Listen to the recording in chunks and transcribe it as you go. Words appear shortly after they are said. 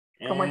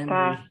¿Cómo And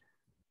está?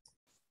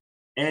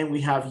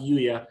 we have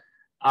Yuya.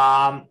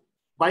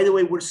 By the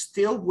way, we're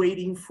still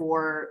waiting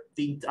for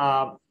the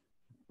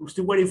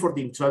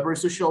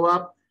interpreters to show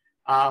up.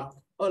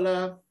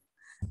 Hola.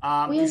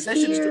 The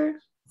session is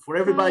for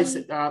everybody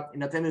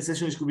in attendance.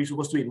 Session is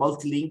supposed to be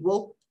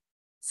multilingual.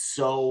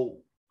 So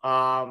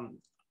I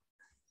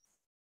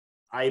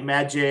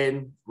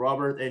imagine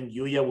Robert and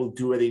Yuya will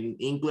do it in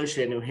English,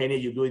 and Eugenia,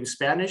 you do it in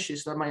Spanish.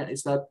 Is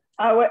that?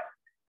 I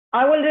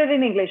will do it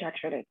in English,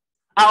 actually.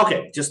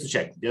 Okay, just to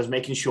check, just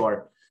making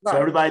sure. Right. So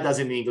everybody does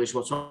it in English.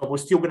 So we're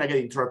still gonna get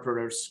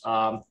interpreters.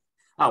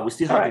 We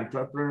still have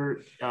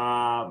interpreters.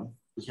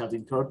 We have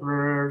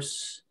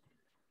interpreters.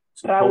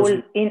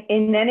 Raul,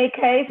 in any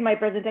case, my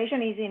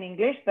presentation is in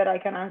English, but I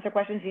can answer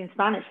questions in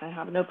Spanish. I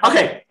have no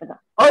problem. Okay.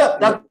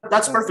 Oh,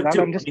 that's perfect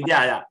too.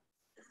 Yeah,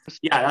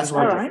 that's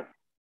wonderful. Right.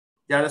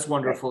 Yeah, that's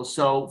wonderful. Okay.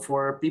 So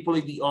for people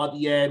in the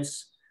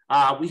audience,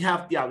 we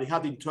have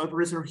the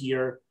interpreters are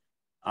here,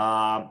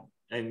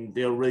 and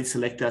they already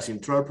selected as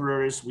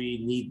interpreters.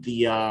 We need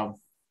the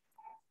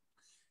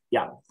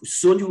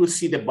soon you will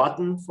see the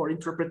button for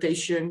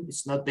interpretation.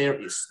 It's not there.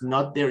 It's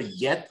not there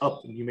yet.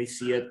 Oh, you may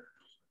see it.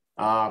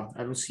 I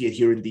don't see it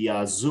here in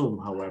the Zoom,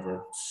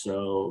 however.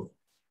 So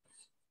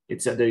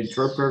it's the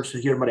interpreters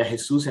here. Maria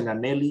Jesus and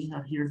Aneli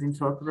are here, the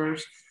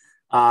interpreters.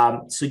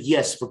 So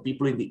yes, for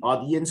people in the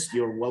audience,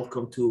 you're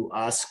welcome to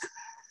ask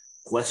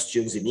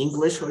questions in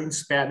English or in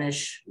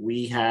Spanish.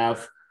 We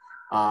have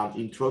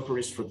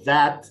interpreters for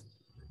that.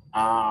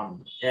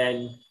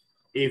 And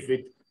if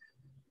it,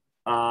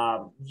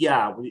 let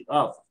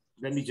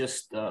me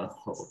just,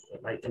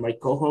 am I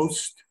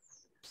co-host?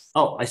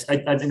 Oh,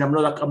 I'm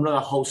not a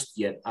host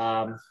yet.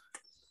 I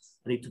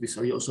need to be,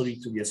 sorry, also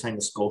need to be assigned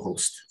as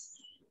co-host.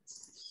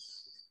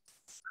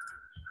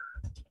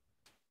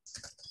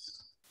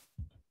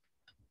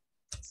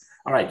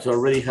 All right, so I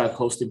already have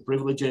hosting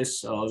privileges,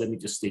 so let me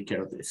just take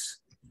care of this.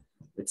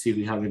 Let's see if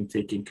we haven't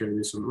taken care of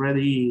this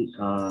already.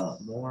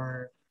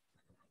 More.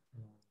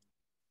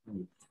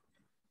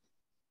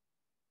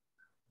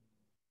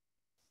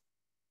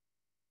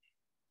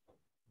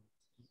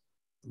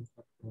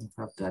 I don't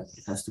have that.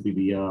 It has to be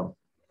the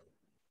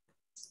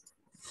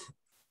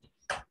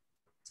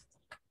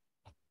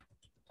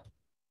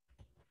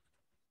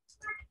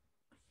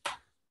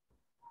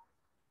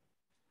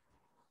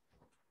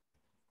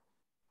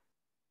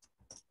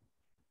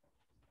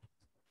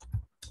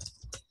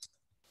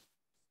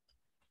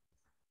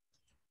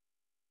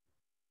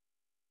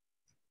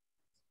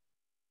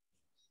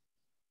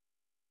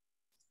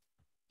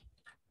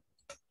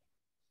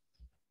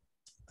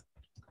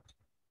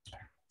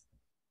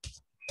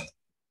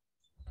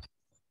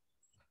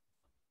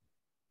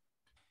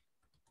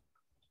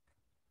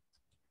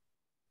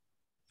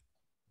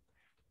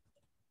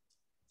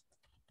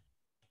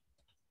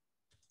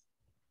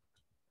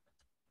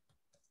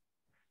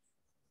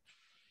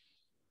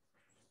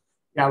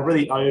I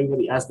already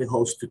asked the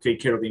host to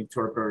take care of the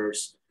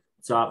interpreters.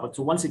 So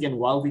once again,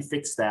 while we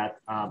fix that,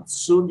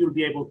 soon you'll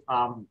be able,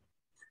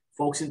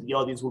 folks in the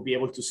audience will be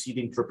able to see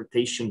the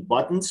interpretation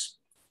buttons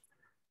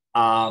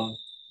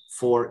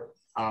for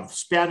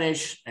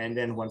Spanish. And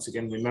then once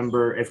again,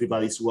 remember,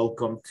 everybody's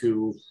welcome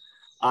to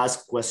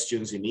ask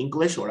questions in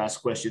English or ask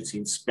questions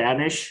in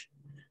Spanish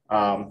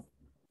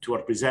to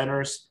our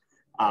presenters.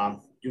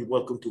 You're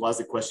welcome to ask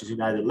the questions in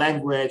either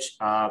language.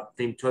 The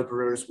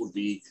interpreters will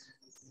be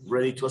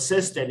ready to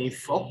assist, and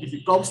if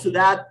it comes to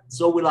that,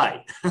 so will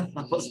I.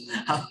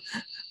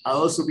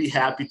 I'll also be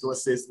happy to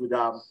assist with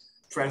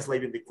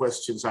translating the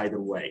questions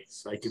either way.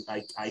 So I can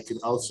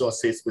also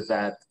assist with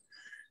that.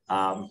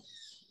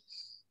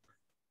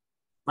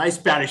 My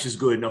Spanish is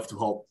good enough to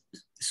hold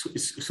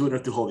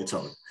its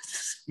own.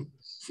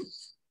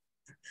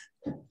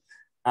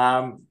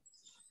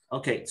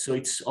 Okay, so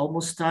it's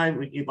almost time.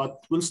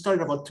 We'll start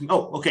in about 2.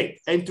 Oh, okay.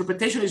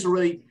 Interpretation is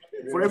already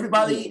for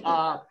everybody.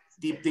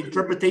 The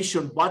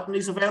interpretation button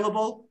is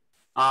available.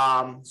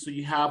 So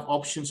you have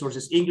option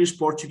sources, English,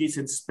 Portuguese,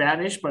 and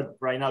Spanish, but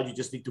right now you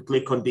just need to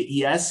click on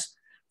the ES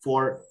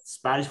for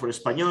Spanish, for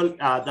Espanol.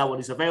 That one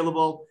is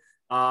available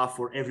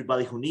for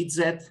everybody who needs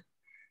it.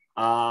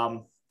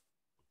 So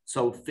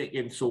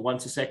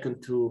once a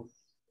second to,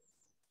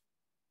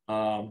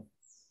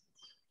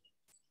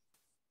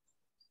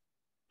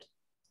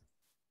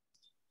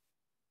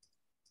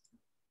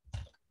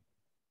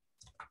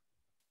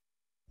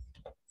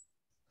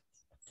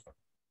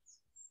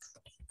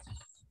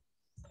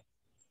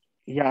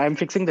 Yeah, I'm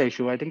fixing the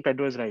issue. I think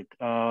Pedro is right.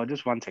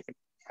 Just 1 second.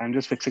 I'm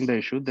just fixing the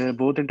issue.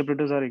 Both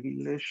interpreters are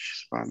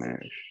English,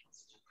 Spanish.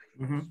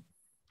 Mm-hmm.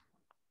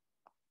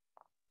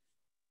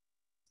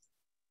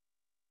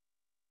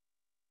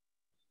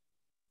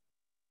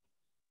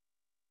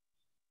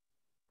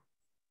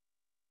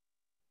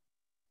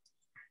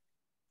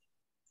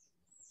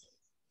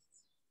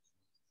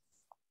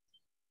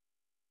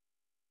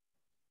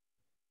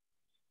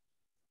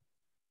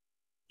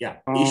 Yeah.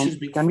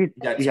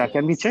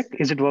 Can we check?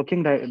 Is it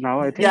working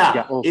now? I think.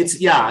 Yeah. Okay.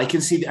 I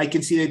can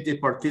see the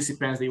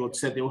participants. They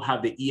will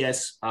have the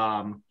ES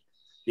sure.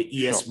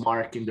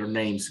 mark in their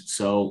names,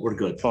 so we're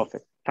good.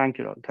 Perfect. Thank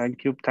you, Raul.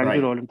 Thank you,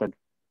 Right. Raul and Pedro.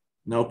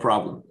 No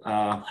problem.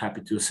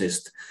 Happy to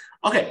assist.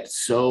 Okay,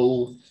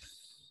 so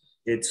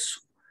it's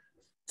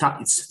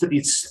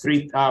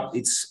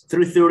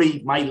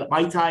 3:30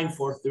 my time,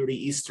 4:30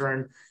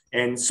 Eastern,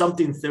 and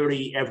something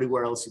 30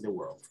 everywhere else in the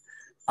world.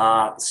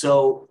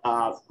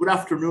 Good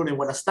afternoon and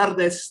buenas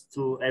tardes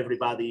to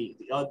everybody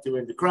out there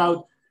in the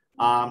crowd.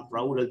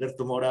 Raul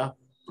Alberto Mora,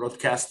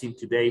 broadcasting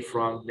today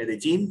from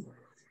Medellin,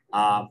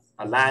 a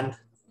land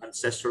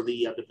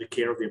ancestrally under the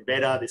care of the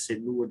Embera, the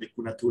Senu, and the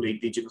Kunatule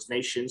indigenous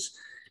nations.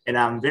 And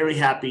I'm very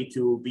happy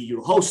to be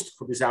your host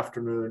for this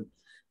afternoon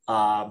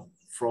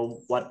from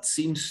what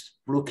seems,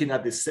 looking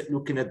at the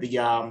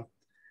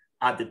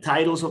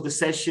titles of the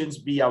sessions,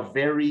 be a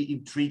very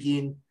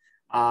intriguing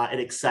and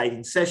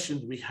exciting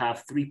session. We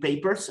have 3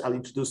 papers. I'll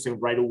introduce them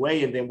right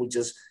away, and then we'll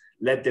just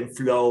let them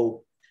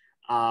flow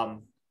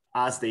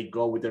as they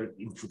go with their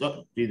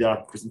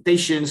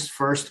presentations.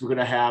 First, we're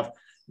going to have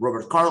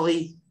Robert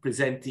Carley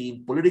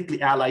presenting Politically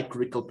Allied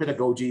Critical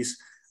Pedagogies,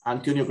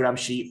 Antonio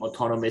Gramsci,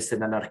 Autonomist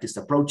and Anarchist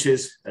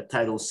Approaches. The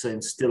title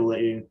since still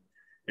in,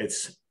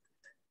 it's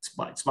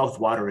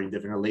mouth-watering,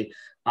 definitely.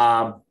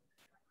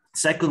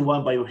 Second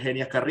one by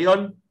Eugenia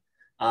Carrion,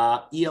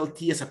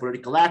 ELT as a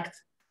Political Act,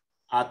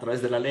 a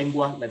través de la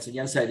lengua, la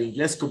enseñanza del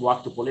inglés como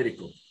acto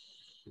político.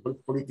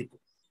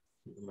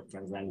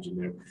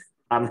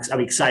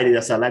 I'm excited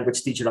as a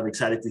language teacher. I'm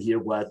excited to hear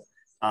what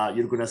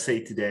you're going to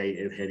say today,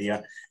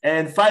 Eugenia.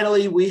 And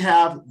finally, we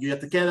have Yuya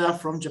Takeda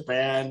from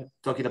Japan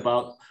talking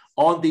about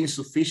on the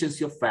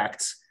insufficiency of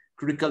facts,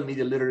 critical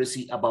media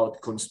literacy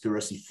about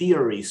conspiracy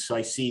theories. So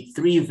I see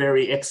 3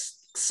 very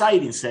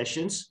exciting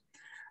sessions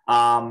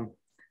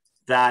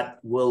that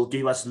will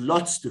give us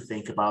lots to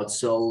think about.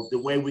 So the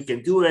way we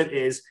can do it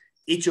is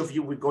each of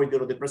you will go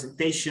into the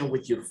presentation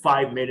with your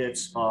 5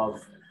 minutes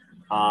of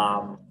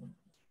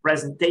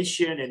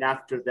presentation. And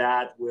after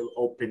that, we'll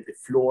open the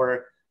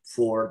floor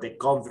for the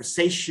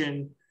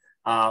conversation,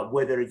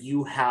 whether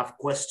you have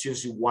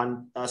questions you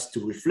want us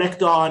to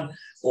reflect on,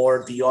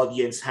 or the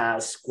audience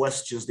has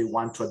questions they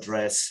want to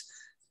address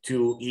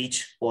to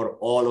each or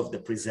all of the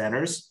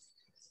presenters.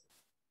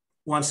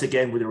 Once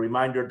again, with a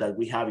reminder that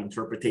we have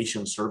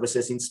interpretation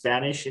services in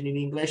Spanish and in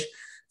English,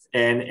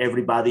 and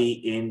everybody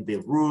in the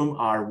room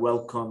are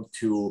welcome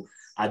to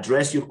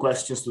address your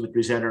questions to the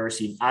presenters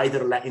in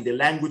either in the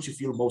language you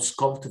feel most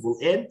comfortable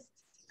in.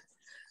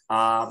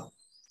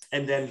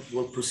 And then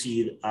we'll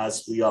proceed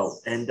as we go.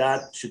 And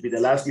that should be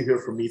the last you hear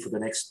from me for the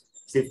next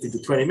 15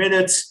 to 20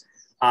 minutes.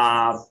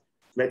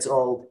 Let's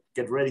all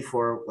get ready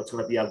for what's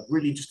going to be a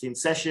really interesting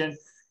session.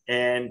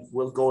 And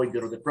we'll go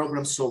into the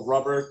program. So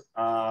Robert,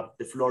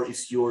 the floor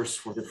is yours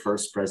for the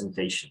first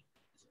presentation.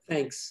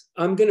 Thanks.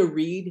 I'm going to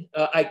read.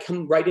 I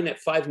come right in at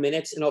 5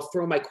 minutes, and I'll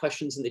throw my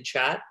questions in the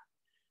chat,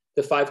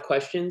 the 5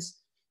 questions.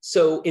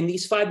 So in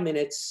these 5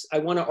 minutes, I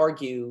want to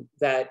argue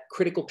that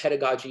critical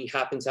pedagogy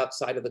happens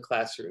outside of the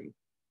classroom.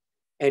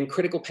 And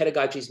critical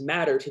pedagogies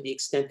matter to the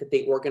extent that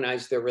they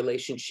organize their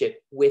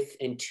relationship with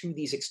and to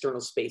these external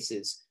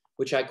spaces,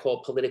 which I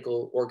call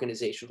political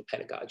organizational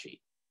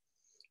pedagogy.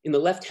 In the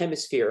left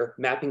hemisphere,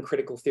 Mapping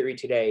Critical Theory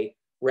Today,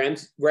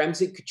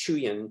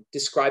 Gramsci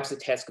describes the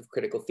task of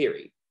critical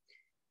theory.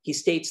 He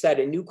states that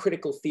a new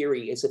critical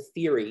theory is a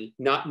theory,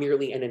 not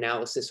merely an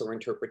analysis or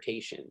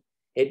interpretation.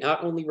 It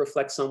not only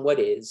reflects on what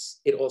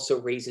is, it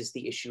also raises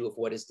the issue of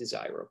what is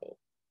desirable.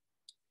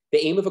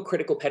 The aim of a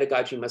critical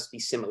pedagogy must be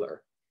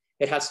similar.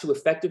 It has to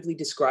effectively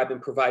describe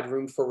and provide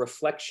room for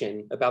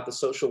reflection about the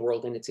social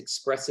world and its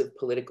expressive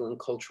political and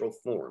cultural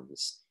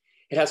forms.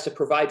 It has to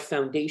provide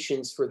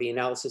foundations for the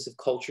analysis of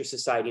culture,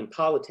 society, and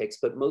politics,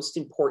 but most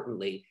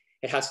importantly,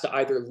 it has to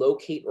either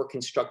locate or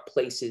construct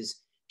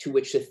places to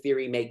which the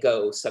theory may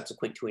go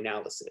subsequent to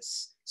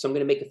analysis. So I'm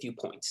going to make a few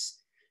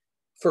points.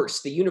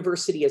 First, the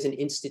university as an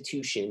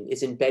institution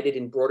is embedded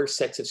in broader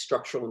sets of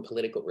structural and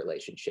political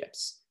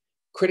relationships.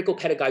 Critical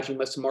pedagogy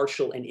must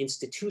marshal an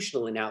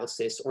institutional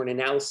analysis or an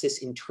analysis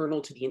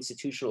internal to the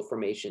institutional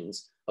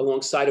formations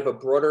alongside of a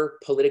broader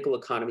political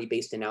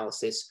economy-based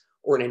analysis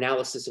or an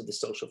analysis of the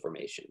social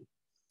formation.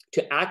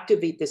 To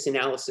activate this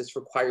analysis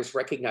requires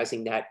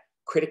recognizing that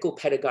critical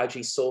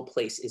pedagogy's sole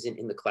place isn't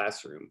in the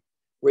classroom.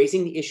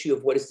 Raising the issue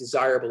of what is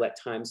desirable at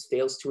times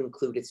fails to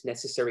include its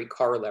necessary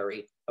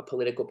corollary, a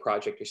political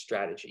project or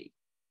strategy.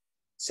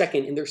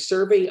 Second, in their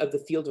survey of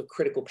the field of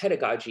critical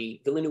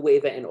pedagogy,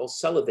 Villanueva and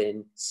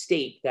O'Sullivan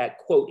state that,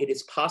 quote, it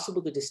is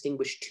possible to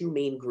distinguish 2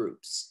 main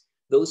groups,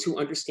 those who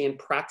understand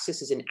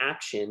praxis as an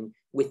action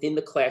within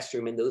the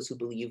classroom and those who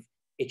believe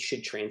it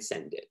should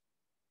transcend it.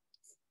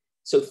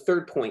 So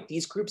third point,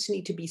 these groups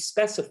need to be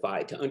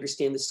specified to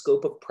understand the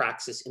scope of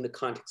praxis in the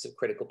context of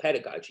critical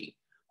pedagogy.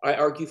 I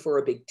argue for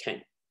a big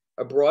tent,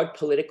 a broad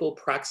political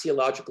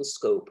praxeological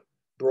scope,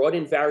 broad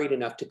and varied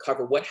enough to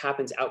cover what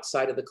happens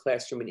outside of the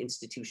classroom and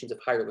institutions of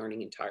higher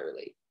learning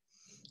entirely.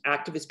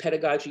 Activist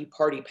pedagogy,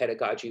 party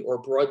pedagogy, or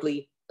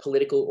broadly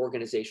political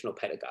organizational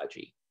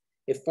pedagogy.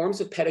 If forms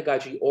of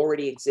pedagogy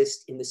already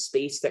exist in the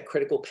space that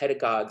critical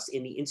pedagogues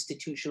in the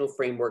institutional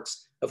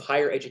frameworks of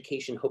higher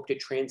education hope to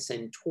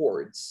transcend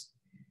towards,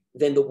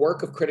 then the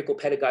work of critical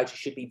pedagogy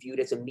should be viewed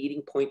as a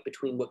meeting point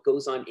between what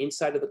goes on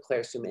inside of the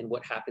classroom and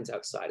what happens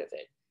outside of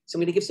it. So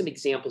I'm going to give some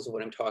examples of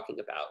what I'm talking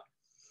about.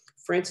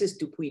 Francis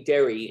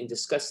Dupuy-Derry, in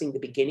discussing the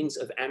beginnings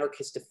of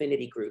anarchist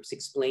affinity groups,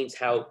 explains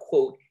how,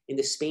 quote, in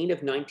the Spain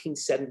of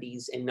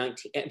 1870s and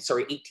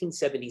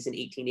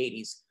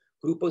 1880s,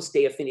 grupos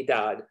de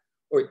afinidad,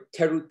 or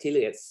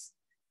tertulias,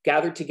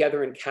 gathered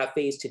together in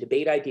cafes to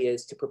debate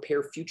ideas, to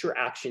prepare future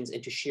actions,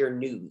 and to share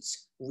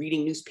news.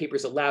 Reading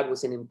newspapers aloud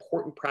was an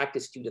important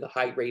practice due to the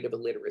high rate of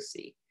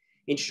illiteracy.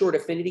 In short,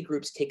 affinity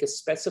groups take a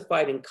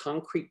specified and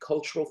concrete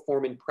cultural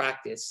form and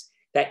practice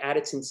that at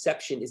its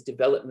inception is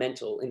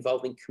developmental,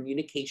 involving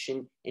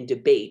communication and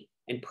debate,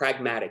 and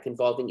pragmatic,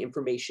 involving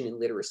information and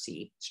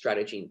literacy,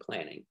 strategy and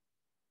planning.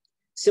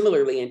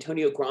 Similarly,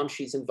 Antonio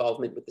Gramsci's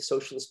involvement with the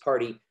Socialist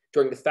Party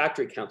during the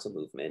Factory Council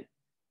movement,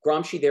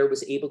 Gramsci there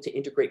was able to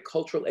integrate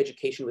cultural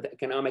education with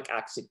economic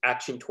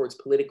action towards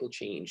political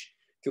change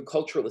through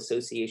cultural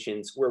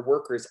associations where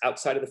workers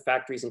outside of the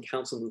factories and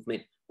council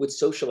movement would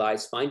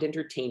socialize, find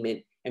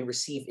entertainment, and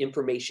receive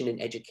information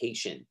and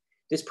education.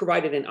 This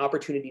provided an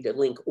opportunity to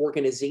link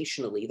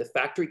organizationally the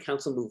Factory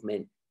Council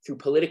movement through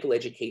political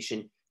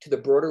education to the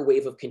broader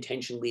wave of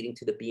contention leading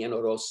to the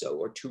Bienio Rosso,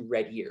 or 2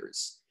 Red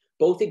Years.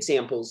 Both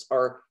examples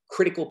are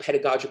critical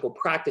pedagogical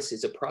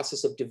practices, a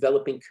process of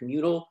developing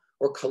communal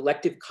or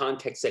collective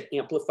contexts that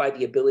amplify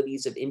the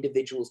abilities of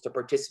individuals to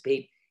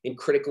participate in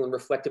critical and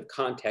reflective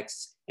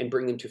contexts and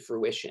bring them to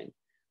fruition.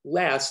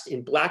 Last,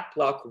 in Black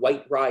Bloc,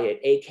 White Riot,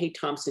 A.K.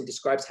 Thompson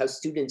describes how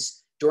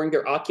students during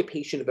their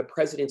occupation of the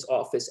president's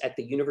office at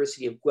the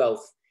University of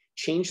Guelph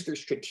changed their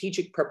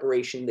strategic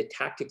preparation and the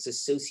tactics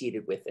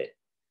associated with it.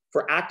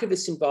 For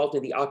activists involved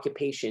in the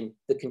occupation,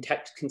 the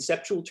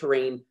conceptual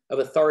terrain of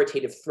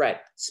authoritative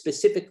threat,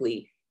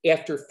 specifically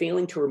after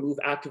failing to remove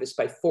activists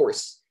by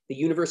force, the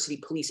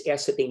university police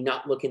asked that they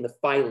not look in the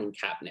filing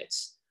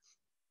cabinets,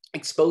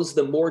 exposed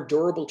the more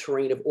durable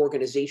terrain of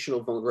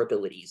organizational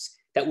vulnerabilities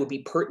that would be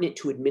pertinent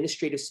to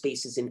administrative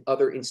spaces in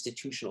other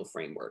institutional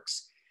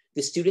frameworks.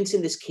 The students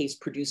in this case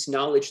produced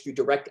knowledge through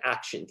direct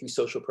action, through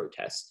social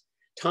protest.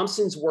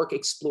 Thompson's work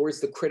explores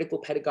the critical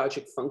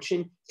pedagogic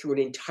function through an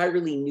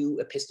entirely new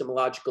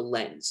epistemological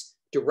lens.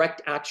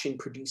 Direct action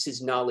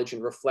produces knowledge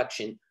and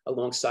reflection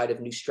alongside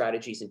of new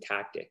strategies and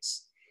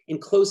tactics. In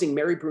closing,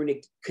 Mary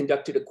Brunig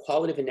conducted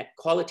a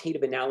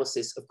qualitative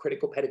analysis of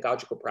critical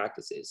pedagogical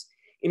practices.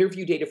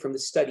 Interview data from the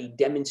study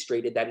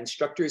demonstrated that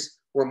instructors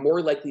were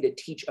more likely to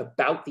teach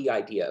about the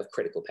idea of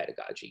critical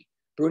pedagogy.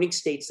 Brunig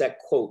states that,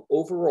 quote,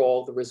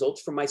 overall, the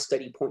results from my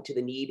study point to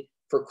the need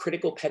for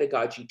critical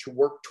pedagogy to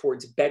work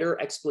towards better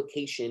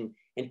explication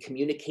and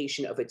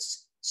communication of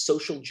its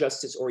social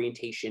justice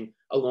orientation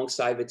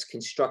alongside of its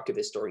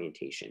constructivist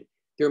orientation.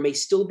 There may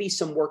still be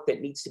some work that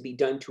needs to be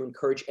done to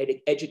encourage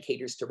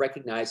educators to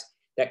recognize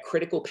that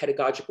critical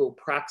pedagogical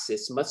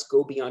praxis must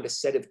go beyond a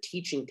set of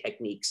teaching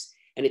techniques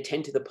and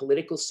attend to the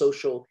political,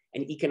 social,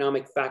 and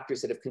economic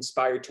factors that have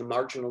conspired to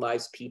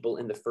marginalize people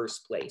in the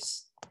first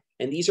place.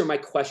 And these are my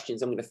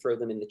questions. I'm going to throw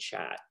them in the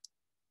chat.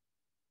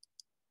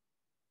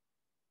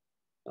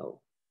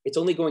 Oh, it's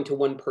only going to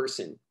one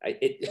person.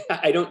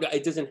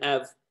 It doesn't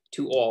have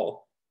to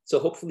all. So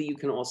hopefully you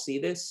can all see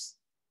this.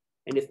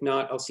 And if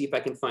not, I'll see if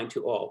I can find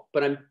to all.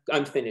 But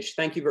I'm finished.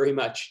 Thank you very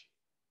much.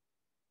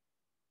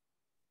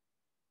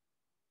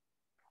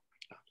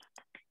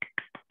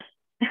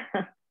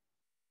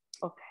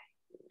 Okay.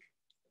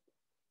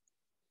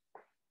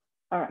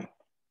 All right.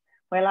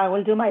 Well, I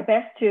will do my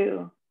best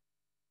to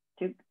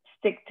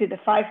stick to the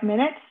 5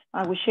 minutes.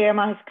 I will share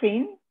my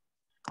screen.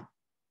 Let's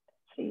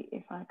see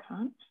if I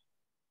can.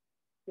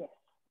 Yes.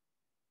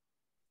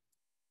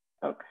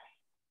 Okay.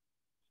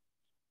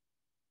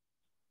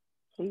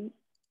 Please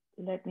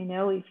let me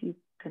know if you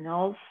can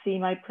all see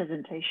my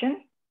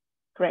presentation.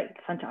 Great,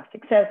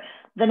 fantastic. So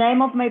the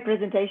name of my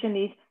presentation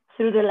is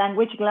Through the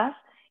Language Glass,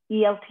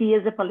 ELT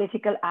as a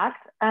Political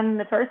Act. And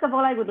first of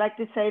all, I would like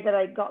to say that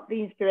I got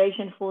the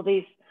inspiration for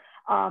this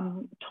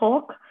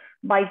talk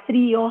by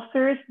 3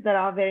 authors that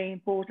are very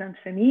important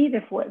for me.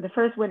 The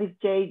first one is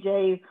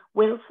J.J.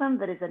 Wilson,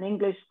 that is an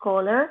English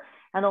scholar,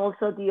 and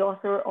also the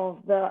author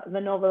of the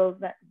novel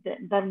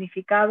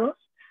Damnificados.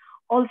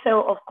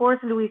 Also, of course,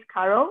 Lewis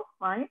Carroll,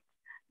 right?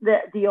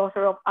 The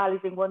author of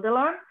Alice in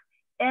Wonderland,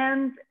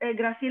 and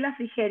Graciela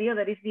Frigerio,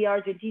 that is the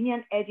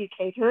Argentinian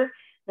educator,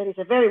 that is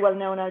a very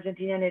well-known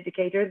Argentinian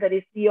educator, that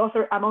is the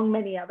author, among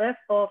many others,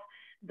 of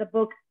the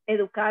book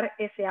Educar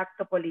ese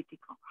acto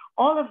político.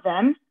 All of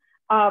them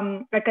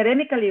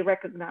academically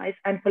recognized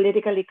and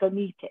politically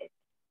committed.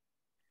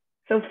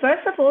 So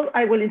first of all,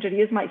 I will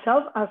introduce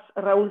myself. As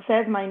Raúl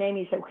said, my name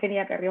is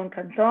Eugenia Carrion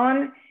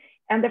Canton.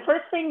 And the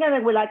first thing that I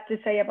would like to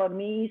say about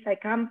me is I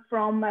come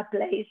from a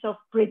place of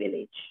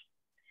privilege.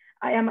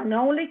 I am an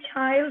only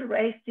child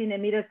raised in a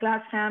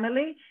middle-class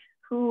family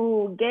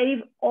who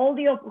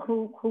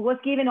was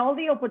given all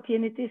the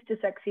opportunities to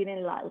succeed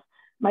in life.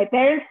 My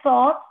parents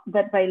thought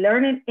that by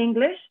learning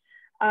English,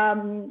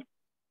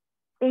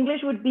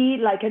 English would be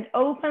like an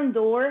open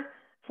door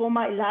for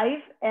my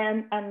life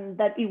and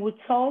that it would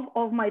solve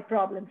all my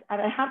problems.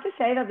 And I have to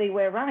say that they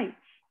were right.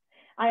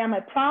 I am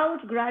a proud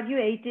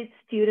graduated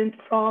student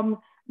from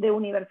the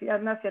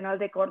Universidad Nacional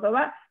de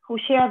Córdoba who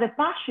share the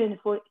passion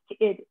for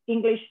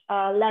English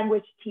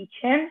language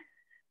teaching.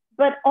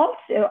 But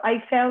also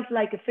I felt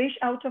like a fish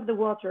out of the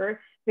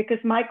water because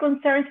my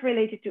concerns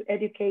related to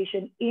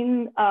education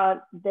in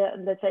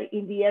let's say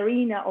in the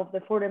arena of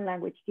the foreign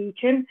language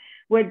teaching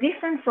were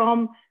different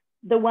from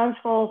the ones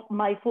of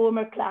my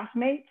former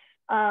classmates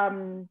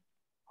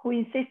who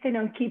insisted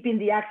on keeping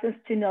the access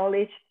to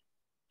knowledge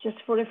just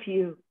for a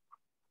few.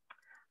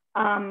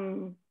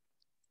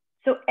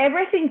 So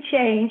everything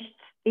changed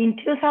in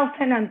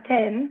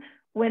 2010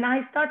 when I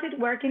started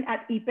working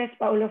at IPES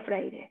Paulo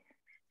Freire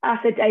as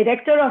a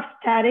director of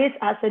studies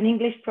as an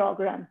English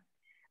program.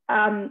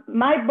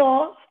 My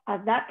boss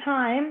at that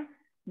time,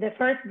 the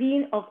first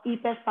dean of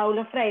IPES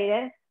Paulo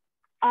Freire,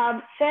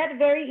 said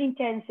very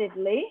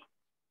intensively,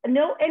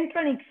 no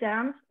entrance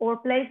exams or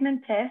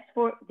placement tests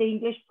for the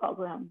English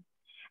program.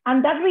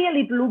 And that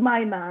really blew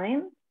my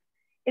mind.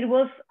 It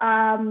was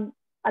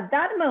at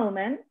that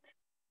moment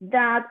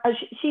that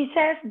she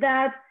says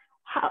that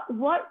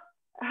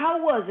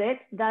how was it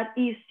that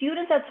if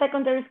students at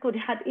secondary school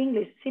had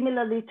English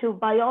similarly to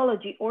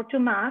biology or to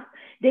math,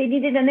 they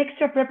needed an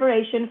extra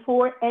preparation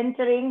for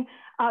entering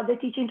the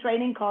teaching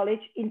training college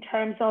in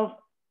terms of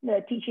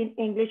teaching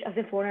English as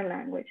a foreign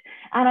language.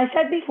 And I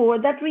said before,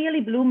 that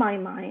really blew my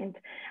mind.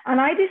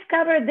 And I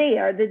discovered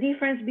there the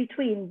difference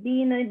between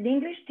being an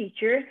English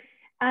teacher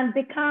and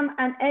become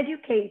an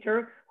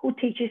educator who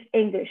teaches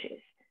English.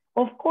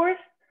 Of course,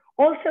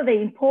 also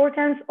the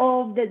importance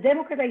of the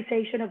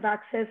democratization of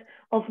access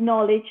of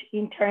knowledge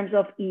in terms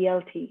of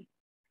ELT.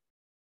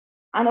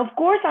 And of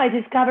course, I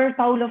discovered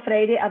Paulo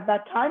Freire at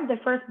that time. The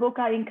first book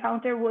I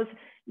encountered was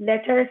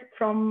letters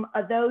from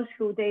those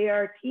who they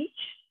are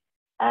teach.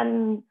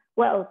 And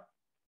well,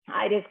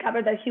 I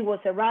discovered that he was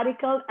a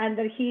radical and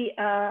that he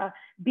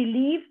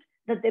believed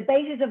that the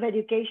basis of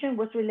education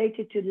was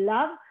related to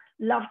love,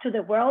 love to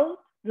the world,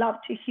 love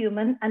to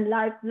human, and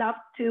love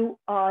to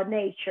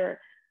nature.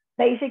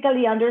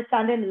 Basically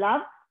understanding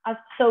love as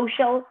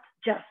social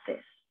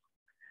justice.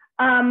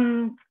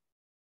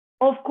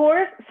 Of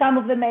course, some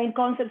of the main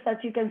concepts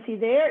that you can see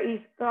there is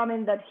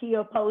coming that he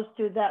opposed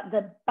to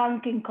the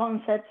banking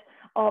concepts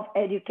of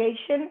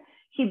education.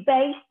 He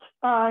based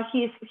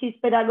his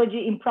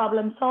pedagogy in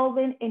problem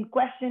solving, in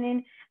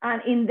questioning,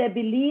 and in the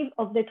belief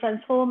of the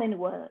transforming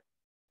world.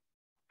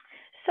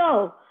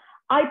 So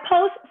I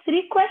posed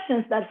 3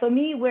 questions that for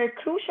me were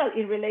crucial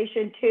in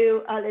relation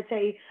to, let's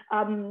say,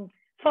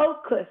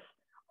 focus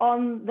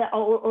on the,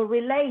 or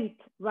relate,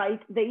 right,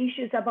 the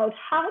issues about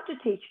how to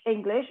teach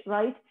English,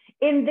 right,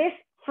 in this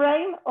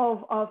frame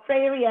of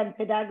Freirean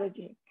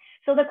pedagogy.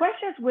 So the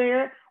questions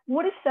were,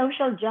 what is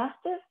social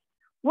justice?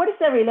 What is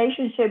the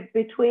relationship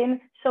between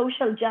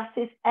social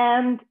justice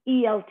and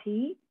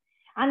ELT?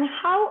 And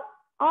how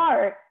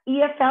are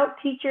EFL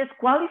teachers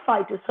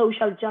qualified to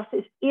social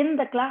justice in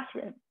the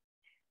classroom?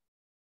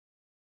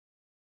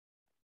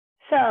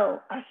 So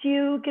as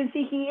you can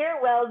see here,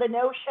 well, the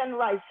notion,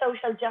 right,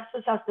 social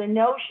justice as the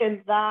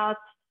notion that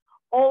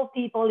all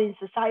people in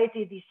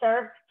society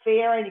deserve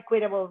fair and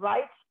equitable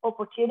rights,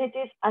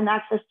 opportunities, and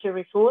access to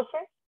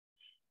resources.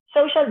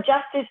 Social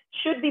justice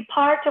should be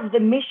part of the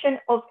mission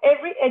of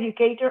every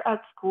educator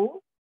at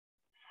school.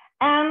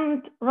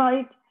 And,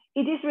 right,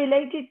 it is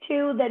related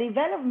to the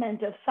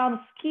development of some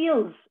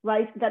skills,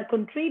 right, that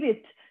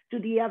contribute to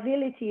the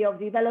ability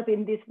of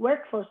developing this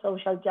work for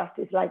social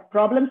justice, like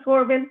problem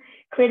solving,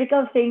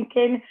 critical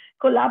thinking,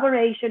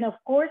 collaboration, of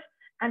course,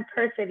 and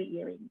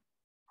persevering.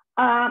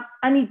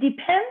 And it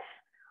depends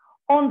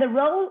on the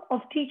role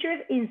of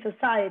teachers in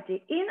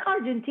society. In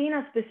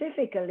Argentina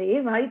specifically,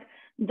 right,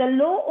 the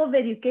law of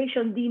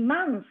education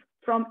demands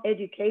from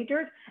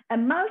educators a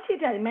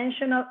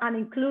multidimensional and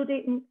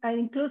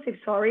inclusive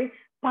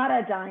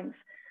paradigms.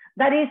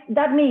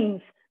 That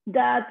means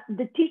that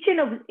the teaching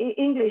of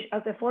English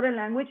as a foreign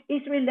language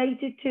is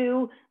related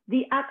to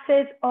the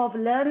access of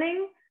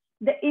learning,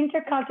 the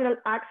intercultural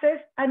access,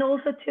 and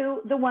also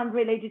to the one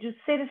related to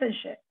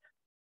citizenship.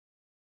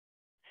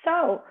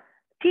 So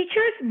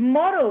teachers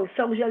model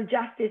social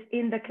justice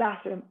in the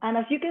classroom. And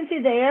as you can see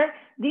there,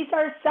 these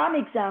are some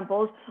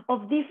examples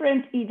of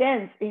different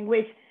events in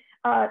which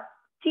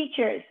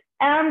teachers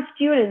and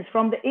students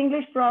from the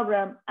English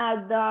program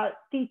at the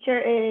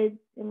teacher,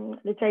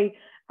 let's say,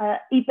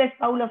 IPES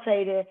Paulo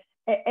Freire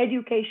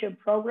education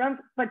program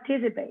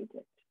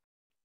participated.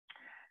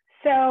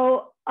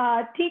 So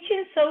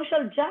teaching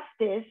social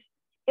justice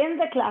in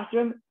the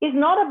classroom is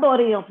not a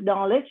body of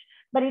knowledge,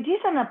 but it is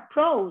an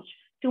approach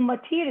to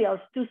materials,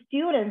 to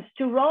students,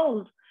 to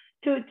roles,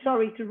 to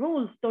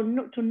rules,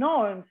 to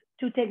norms,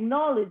 to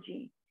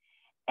technology.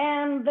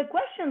 And the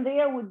question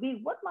there would be,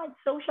 what might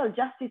social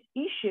justice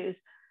issues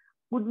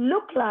would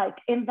look like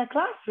in the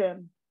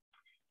classroom?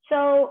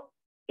 So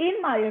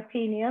in my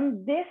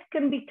opinion, this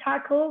can be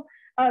tackled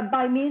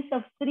by means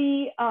of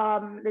 3,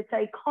 let's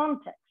say,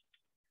 contexts: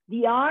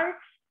 the arts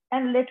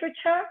and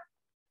literature,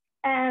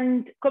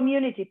 and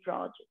community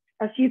projects.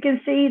 As you can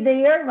see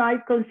there,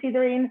 right,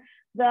 considering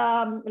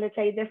the, let's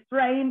say, the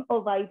frame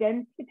of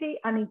identity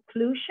and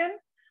inclusion,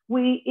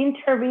 we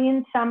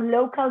intervened some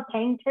local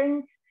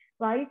paintings,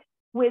 right,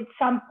 with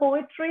some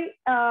poetry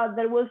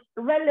that was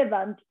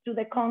relevant to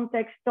the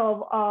context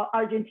of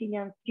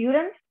Argentinian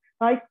students,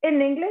 right,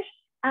 in English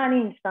and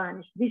in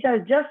Spanish. These are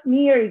just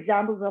mere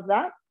examples of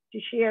that to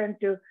share and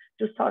to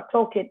start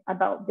talking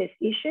about this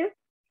issue.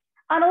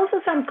 And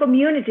also some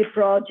community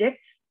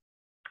projects.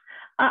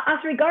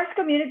 As regards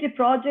community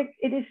projects,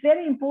 it is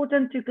very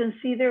important to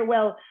consider,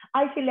 well,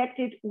 I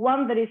selected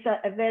one that is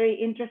a very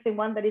interesting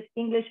one, that is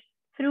English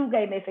through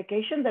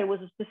gamification. There was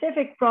a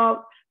specific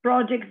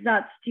project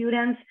that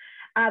students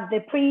at the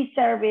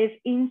pre-service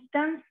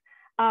instance,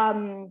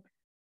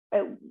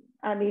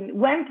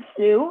 went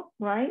through,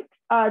 right,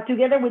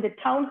 together with the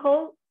town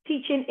hall,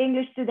 teaching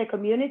English to the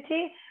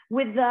community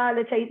with,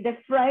 let's say, the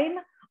frame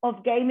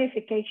of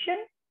gamification.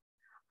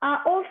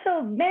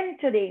 Also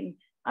mentoring,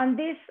 and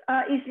this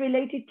is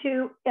related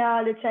to,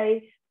 let's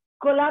say,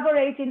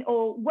 collaborating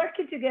or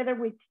working together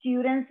with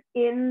students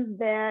in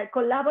the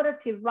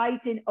collaborative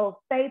writing of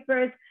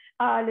papers,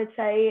 let's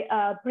say,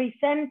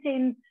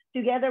 presenting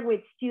together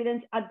with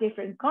students at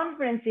different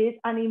conferences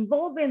and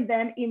involving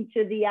them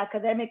into the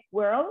academic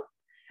world.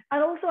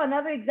 And also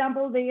another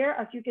example there,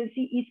 as you can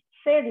see, is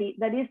SEDI,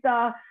 that is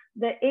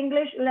the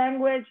English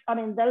language,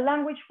 the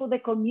language for the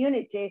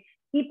community.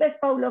 IPES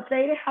Paulo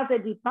Freire has a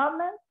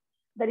department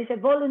that is a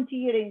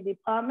volunteering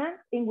department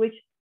in which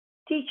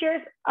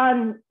teachers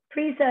and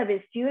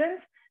pre-service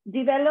students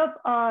develop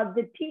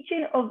the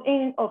teaching of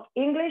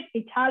English,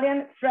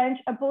 Italian, French,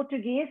 and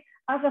Portuguese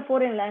as a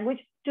foreign language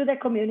to the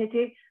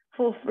community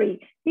for free.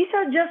 These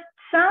are just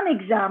some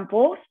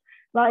examples,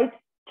 right,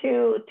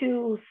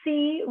 to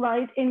see,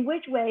 right, in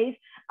which ways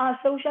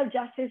social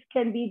justice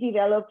can be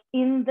developed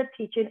in the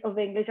teaching of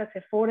English as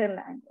a foreign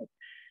language.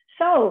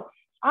 So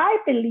I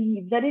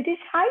believe that it is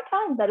high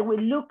time that we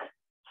look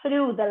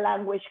through the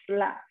language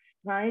glass,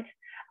 right,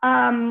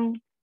 to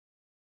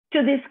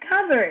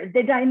discover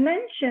the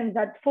dimension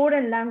that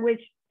foreign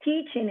language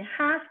teaching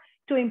has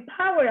to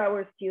empower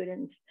our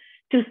students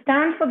to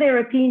stand for their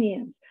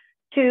opinions,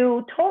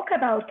 to talk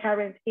about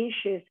current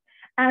issues,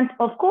 and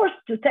of course,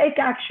 to take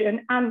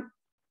action, and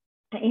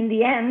in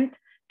the end,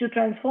 to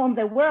transform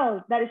the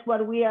world. That is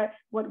what we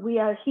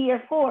are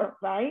here for,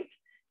 right?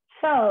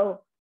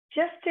 So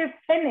just to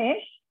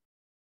finish,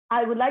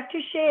 I would like to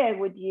share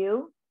with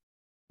you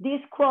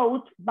this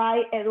quote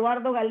by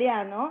Eduardo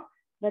Galeano,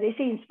 that is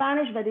in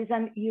Spanish, that is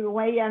an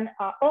Uruguayan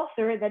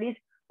author, that is,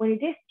 when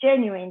it is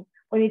genuine,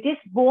 when it is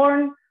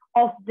born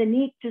of the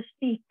need to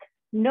speak,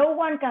 no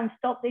one can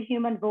stop the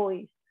human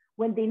voice.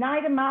 When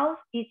denied a mouth,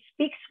 it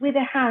speaks with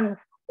the hands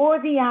or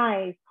the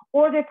eyes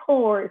or the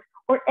pores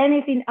or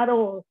anything at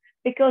all,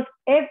 because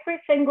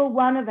every single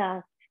one of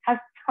us has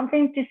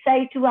something to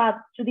say to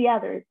the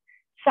others,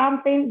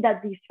 something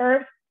that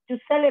deserves to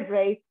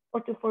celebrate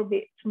or to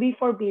be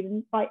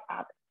forbidden by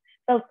others.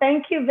 So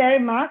thank you very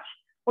much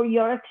for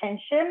your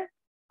attention,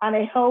 and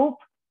I hope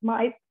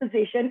my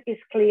position is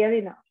clear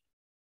enough.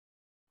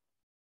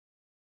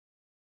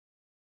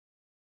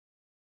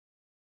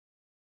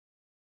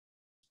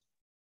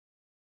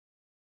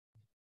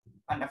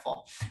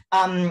 Wonderful.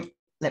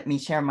 Let me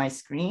share my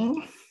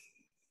screen.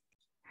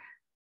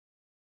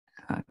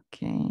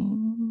 Okay.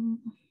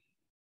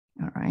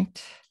 All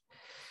right.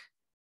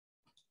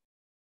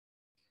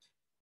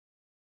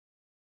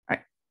 All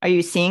right. Are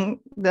you seeing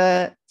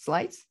the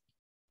slides?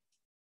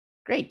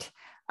 Great.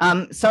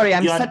 Sorry,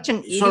 I'm such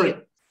an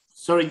idiot.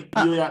 Sorry,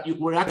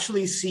 we're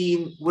actually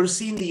seeing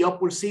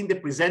the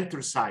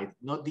presenter side,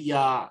 not the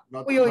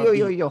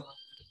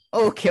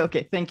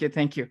Okay. Thank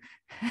you.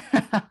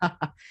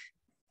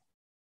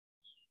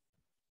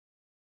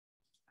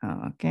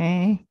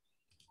 Okay.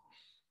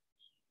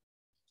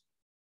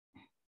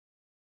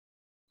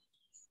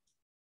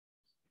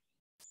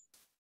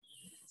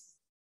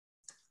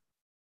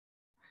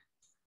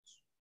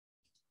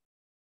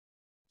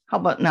 How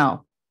about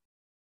now?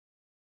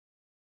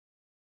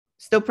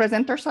 Still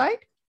presenter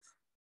side?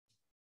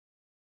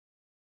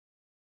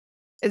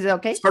 Is it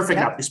okay? It's perfect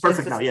now. It's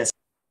perfect now, yes.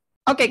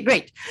 Okay,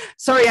 great.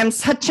 Sorry, I'm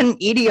such an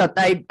idiot.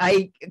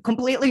 I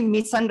completely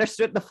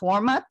misunderstood the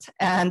format,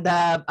 and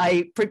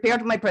I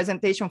prepared my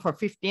presentation for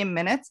 15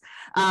 minutes,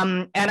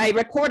 and I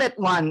recorded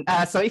one.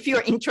 So if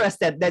you're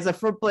interested, there's a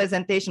full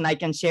presentation I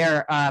can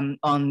share on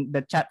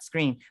the chat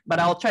screen, but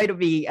I'll try to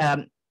be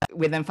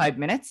within 5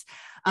 minutes.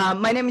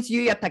 My name is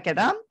Yuya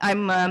Takeda.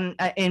 I'm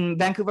in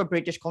Vancouver,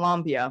 British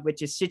Columbia,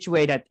 which is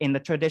situated in the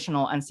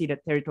traditional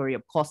unceded territory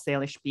of Coast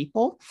Salish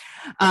people.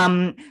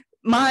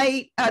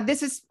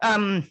 This is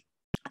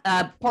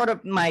part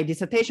of my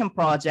dissertation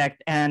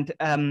project, and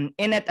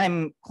in it,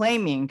 I'm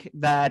claiming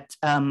that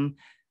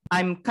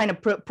I'm kind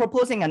of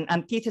proposing an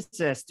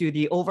antithesis to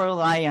the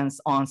over-reliance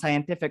on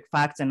scientific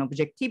facts and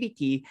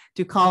objectivity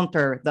to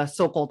counter the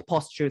so-called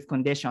post-truth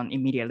condition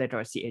in media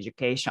literacy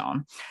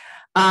education.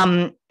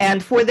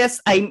 And for this,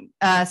 I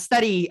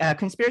study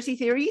conspiracy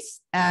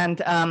theories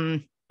and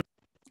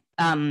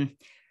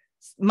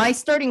my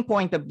starting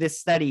point of this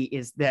study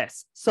is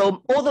this.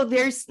 So although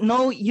there's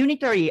no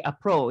unitary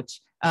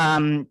approach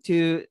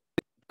to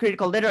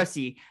critical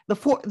literacy,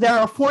 there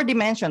are 4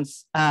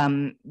 dimensions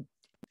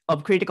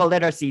of critical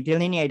literacy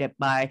delineated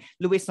by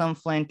Lewison,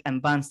 Flint,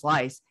 and Van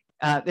Slice.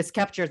 This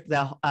captures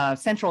the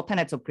central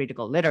tenets of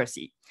critical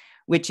literacy,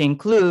 which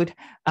include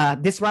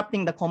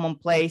disrupting the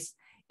commonplace,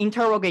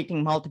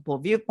 interrogating multiple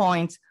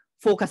viewpoints,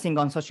 focusing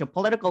on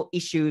socio-political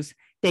issues,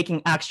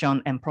 taking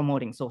action, and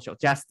promoting social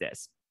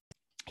justice.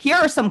 Here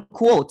are some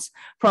quotes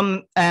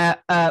from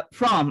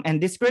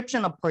and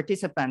description of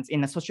participants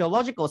in a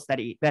sociological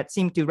study that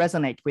seem to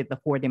resonate with the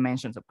 4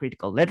 dimensions of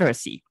critical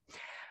literacy.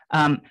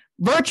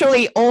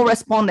 Virtually all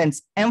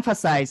respondents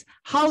emphasize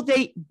how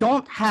they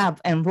don't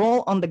have and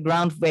roll on the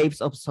ground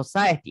waves of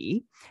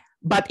society,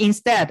 but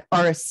instead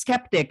are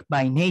skeptic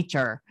by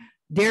nature,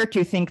 dare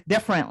to think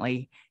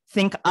differently,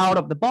 think out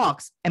of the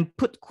box, and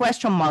put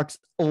question marks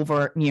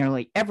over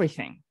nearly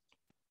everything.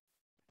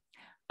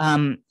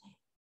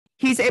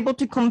 He's able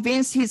to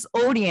convince his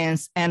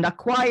audience and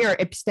acquire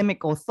epistemic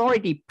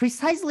authority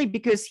precisely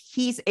because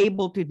he's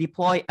able to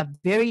deploy a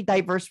very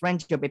diverse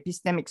range of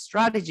epistemic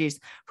strategies,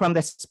 from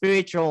the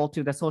spiritual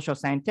to the social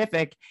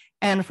scientific,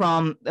 and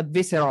from the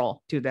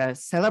visceral to the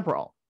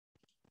cerebral.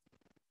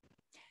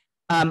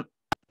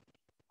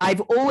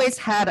 I've always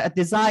had a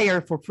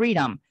desire for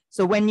freedom.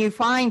 So when you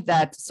find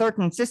that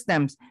certain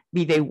systems,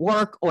 be they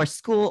work or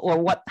school or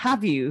what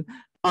have you,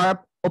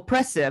 are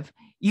oppressive,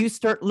 you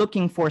start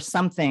looking for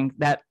something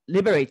that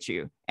liberates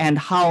you, and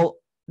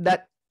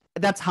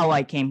that's how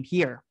I came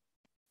here.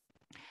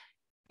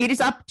 It is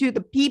up to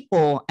the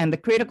people and the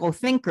critical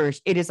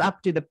thinkers, it is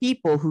up to the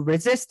people who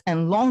resist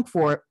and long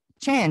for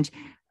change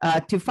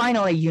to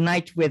finally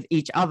unite with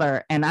each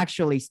other and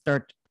actually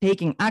start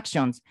taking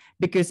actions,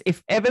 because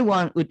if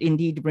everyone would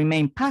indeed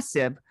remain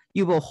passive,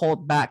 you will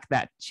hold back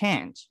that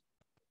change.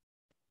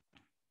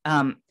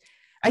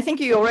 I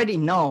think you already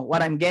know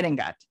what I'm getting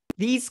at.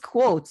 These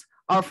quotes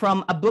are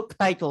from a book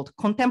titled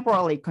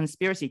Contemporary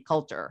Conspiracy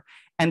Culture.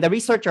 And the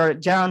researcher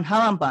Jaron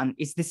Haramban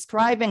is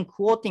describing,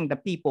 quoting the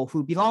people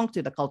who belong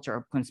to the culture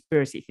of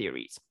conspiracy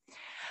theories.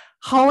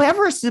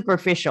 However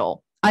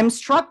superficial, I'm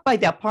struck by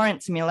the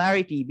apparent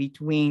similarity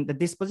between the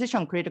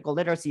disposition critical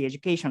literacy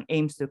education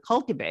aims to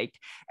cultivate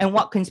and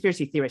what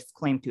conspiracy theorists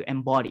claim to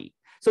embody.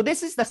 So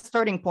this is the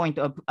starting point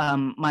of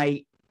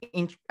my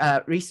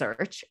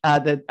research,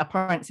 the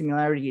apparent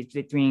similarities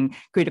between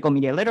critical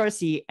media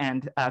literacy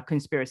and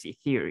conspiracy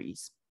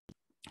theories.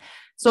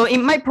 So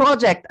in my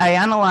project, I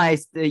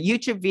analyzed the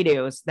YouTube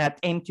videos that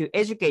aim to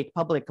educate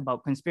public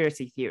about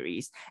conspiracy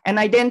theories and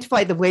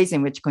identify the ways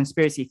in which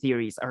conspiracy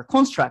theories are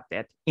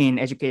constructed in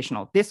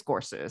educational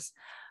discourses.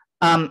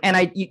 And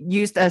I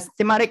used a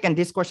thematic and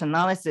discourse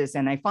analysis,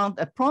 and I found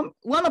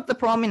one of the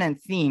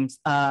prominent themes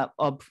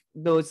of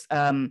those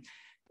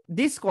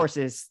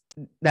discourses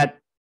that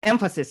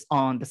emphasis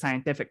on the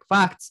scientific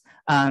facts,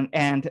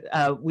 and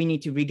we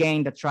need to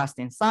regain the trust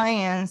in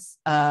science,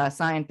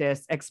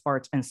 scientists,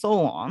 experts, and so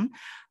on.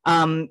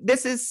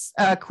 This is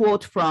a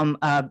quote from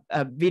a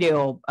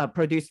video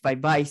produced by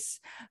Vice.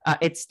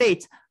 It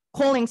states,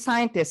 "Calling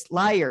scientists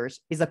liars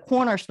is a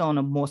cornerstone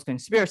of most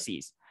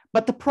conspiracies.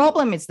 But the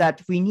problem is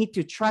that we need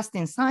to trust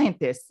in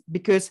scientists,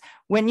 because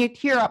when you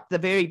tear up the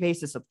very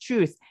basis of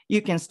truth,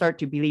 you can start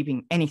to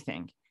believing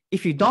anything.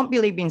 If you don't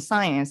believe in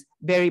science,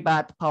 very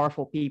bad,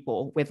 powerful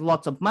people with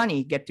lots of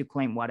money get to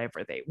claim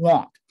whatever they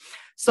want."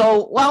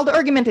 So while the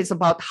argument is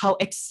about how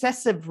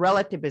excessive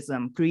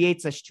relativism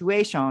creates a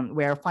situation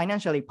where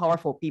financially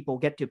powerful people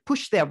get to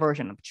push their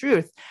version of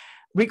truth,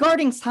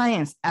 regarding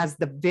science as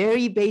the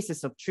very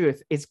basis of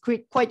truth is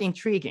quite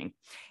intriguing.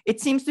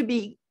 It seems to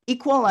be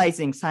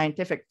equalizing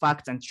scientific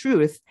facts and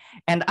truth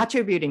and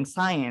attributing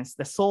science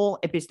the sole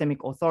epistemic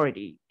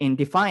authority in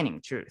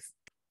defining truth.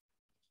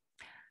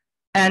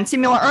 And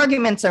similar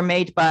arguments are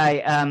made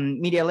by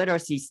media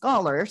literacy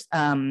scholars.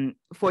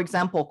 For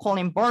example,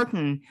 Colin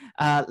Barton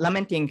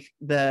lamenting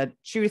the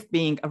truth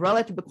being a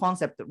relative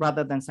concept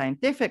rather than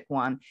scientific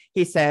one.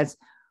 He says,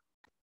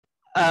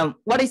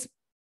 what is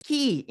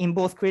key in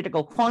both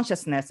critical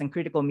consciousness and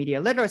critical media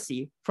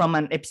literacy from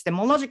an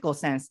epistemological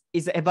sense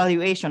is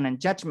evaluation and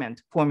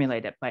judgment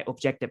formulated by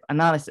objective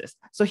analysis.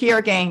 So here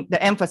again,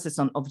 the emphasis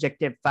on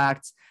objective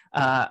facts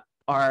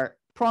are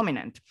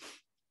prominent.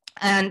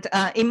 And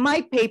in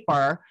my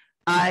paper,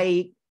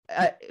 I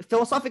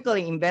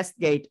philosophically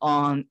investigate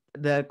on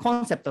the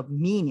concept of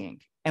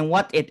meaning and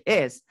what it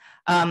is.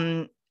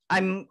 I'm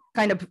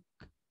kind of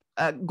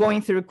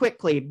going through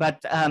quickly,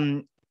 but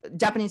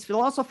Japanese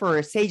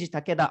philosopher Seiji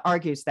Takeda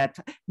argues that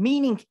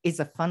meaning is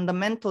a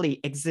fundamentally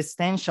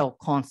existential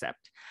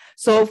concept.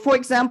 So for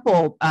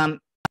example,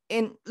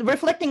 in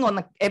reflecting on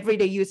the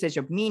everyday usage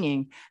of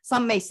meaning,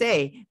 some may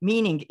say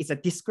meaning is a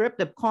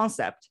descriptive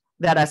concept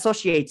that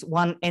associates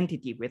one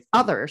entity with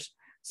others.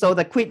 So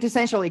the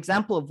quintessential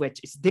example of which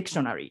is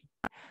dictionary.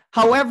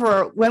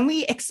 However, when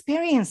we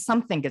experience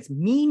something as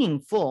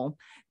meaningful,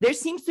 there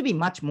seems to be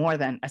much more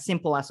than a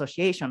simple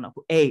association of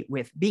A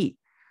with B.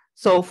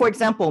 So for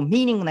example,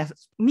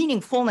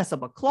 meaningfulness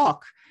of a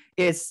clock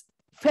is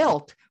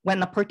felt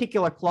when a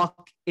particular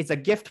clock is a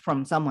gift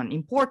from someone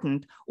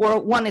important, or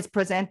one is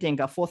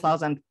presenting a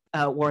 4,000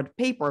 word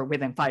paper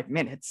within 5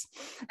 minutes.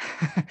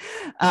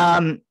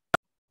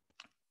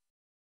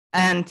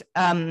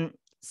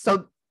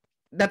 So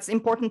that's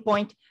important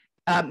point.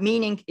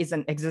 Meaning is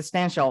an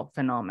existential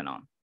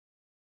phenomenon.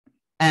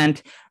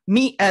 And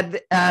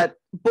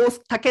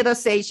both Takeda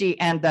Seiji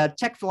and the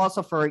Czech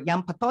philosopher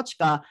Jan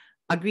Patočka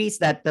agrees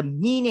that the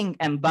meaning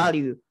and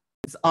value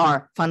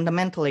are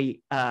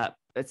fundamentally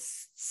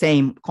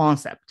same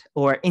concept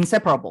or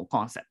inseparable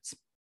concepts.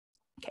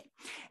 Okay,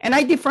 and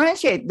I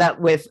differentiate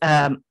that with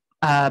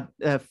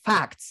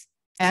facts,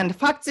 and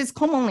facts is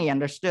commonly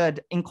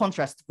understood in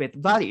contrast with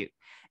value.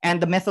 And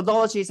the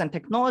methodologies and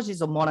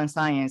technologies of modern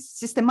science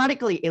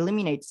systematically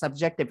eliminate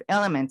subjective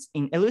elements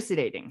in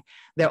elucidating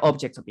their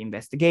objects of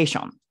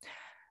investigation.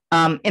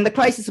 In The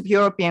Crisis of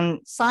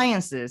European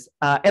Sciences,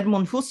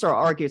 Edmund Husserl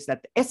argues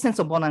that the essence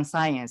of modern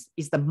science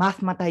is the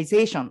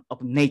mathematization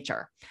of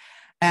nature.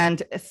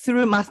 And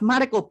through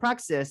mathematical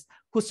praxis,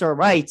 Husserl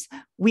writes,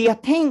 we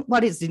attain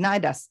what is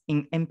denied us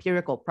in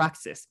empirical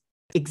praxis,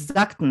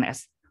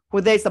 exactness,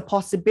 where there's the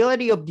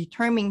possibility of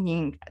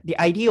determining the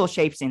ideal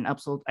shapes in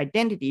absolute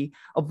identity,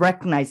 of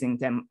recognizing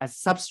them as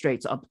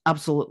substrates of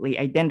absolutely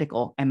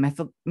identical and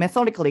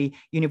methodically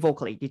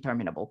univocally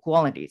determinable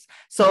qualities.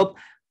 So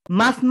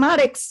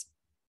mathematics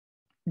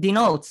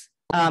denotes,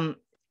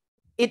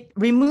 it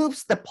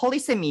removes the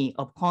polysemy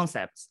of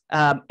concepts.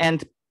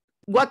 And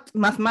what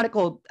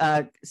mathematical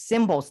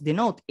symbols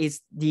denote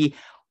is the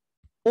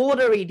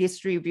orderly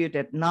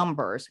distributed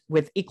numbers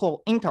with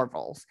equal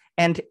intervals.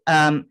 And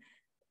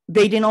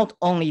they denote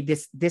only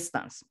this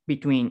distance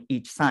between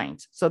each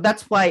signs. So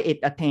that's why it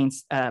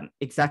attains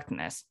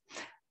exactness.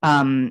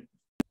 And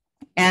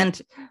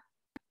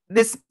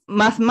this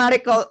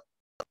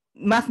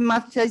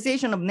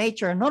mathematization of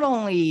nature not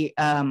only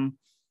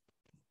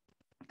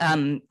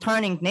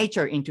turning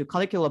nature into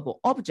calculable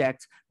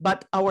objects,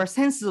 but our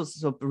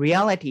senses of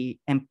reality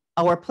and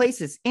our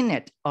places in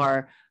it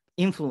are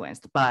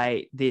influenced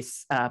by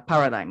this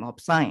paradigm of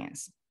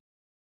science.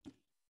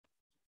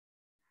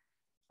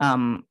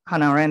 Hannah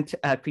Arendt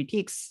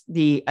critiques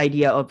the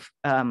idea of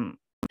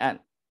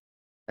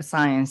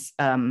science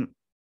and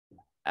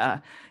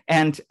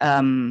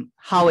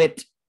how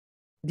it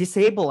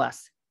disables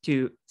us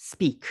to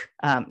speak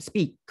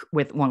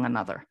with one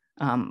another.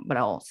 But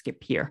I'll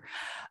skip here.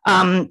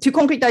 To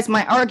concretize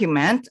my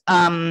argument,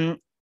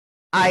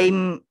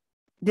 I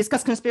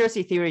discuss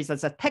conspiracy theories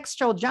as a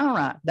textual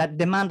genre that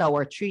demand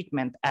our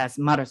treatment as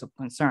matters of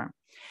concern.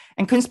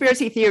 And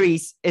conspiracy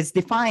theories is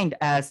defined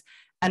as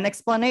an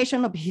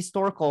explanation of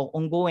historical,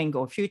 ongoing,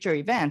 or future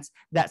events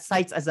that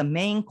cites as a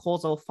main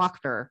causal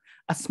factor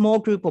a small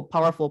group of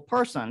powerful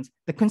persons,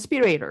 the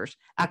conspirators,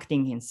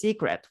 acting in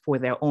secret for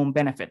their own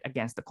benefit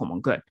against the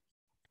common good.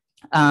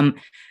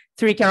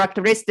 Three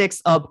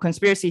characteristics of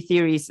conspiracy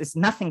theories is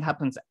nothing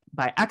happens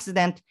by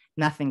accident,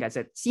 nothing as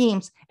it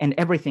seems, and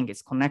everything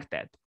is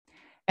connected.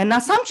 And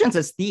assumptions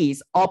as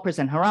these, Alpers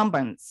and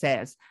Haramban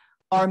says,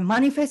 are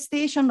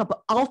manifestation of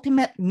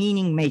ultimate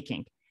meaning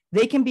making.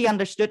 They can be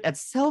understood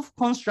as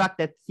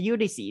self-constructed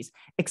theodicies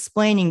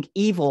explaining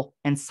evil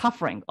and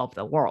suffering of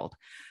the world.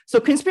 So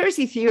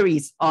conspiracy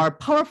theories are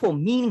powerful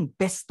meaning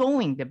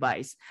bestowing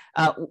device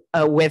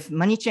with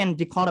Manichaean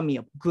dichotomy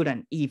of good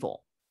and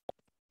evil.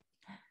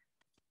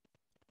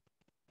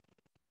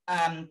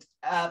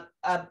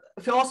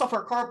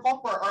 Philosopher Karl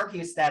Popper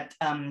argues that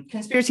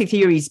conspiracy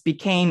theories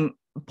became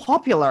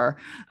popular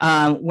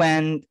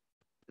when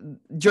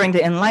during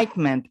the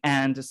Enlightenment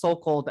and the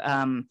so-called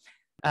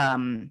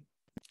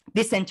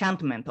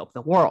disenchantment of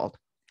the world.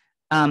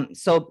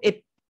 So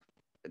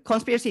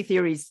conspiracy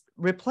theories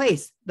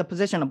replace the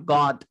position of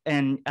God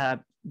in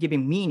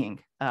giving meaning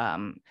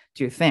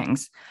to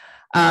things.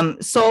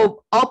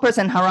 So Alpers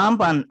and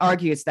Haramban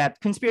argues that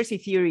conspiracy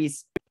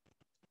theories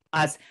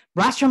as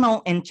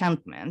rational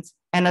enchantments,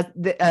 and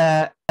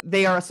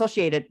they are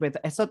associated with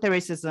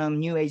esotericism,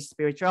 New Age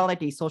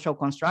spirituality, social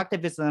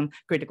constructivism,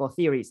 critical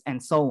theories,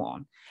 and so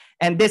on.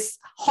 And this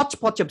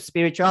hodgepodge of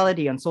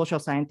spirituality and social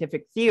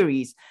scientific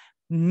theories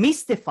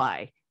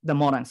mystify the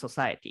modern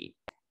society.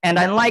 And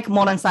unlike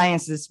modern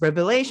science's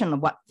revelation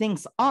of what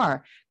things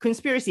are,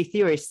 conspiracy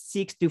theorists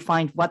seek to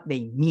find what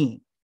they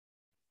mean.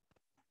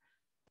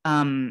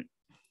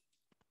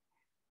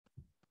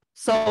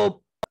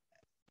 So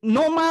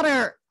no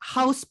matter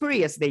how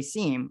spurious they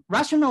seem,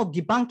 rational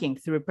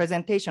debunking through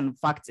presentation of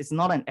facts is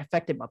not an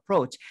effective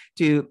approach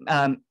to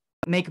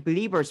make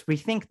believers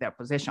rethink their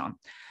position.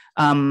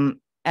 And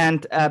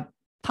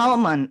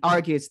Talman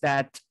argues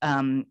that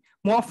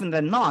more often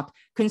than not,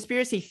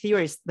 conspiracy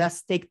theorists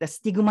thus take the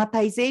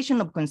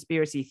stigmatization of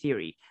conspiracy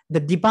theory,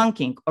 the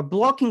debunking or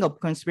blocking of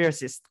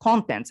conspiracist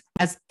contents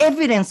as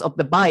evidence of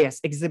the bias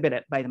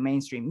exhibited by the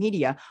mainstream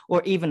media,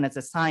 or even as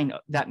a sign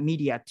that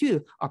media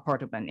too are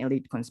part of an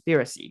elite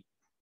conspiracy.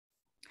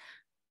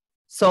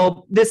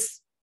 So this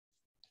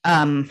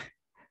debunking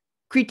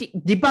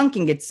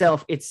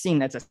itself, it's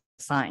seen as a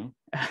sign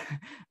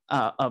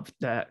of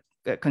the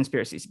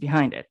conspiracies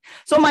behind it.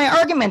 So my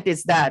argument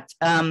is that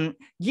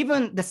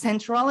given the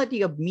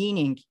centrality of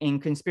meaning in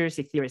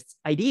conspiracy theorists'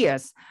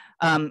 ideas,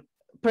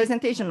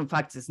 presentation of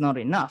facts is not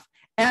enough.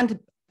 And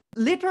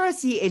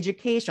literacy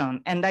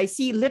education, and I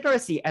see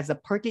literacy as a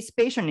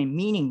participation in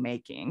meaning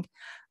making.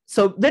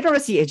 So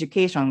literacy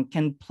education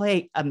can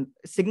play a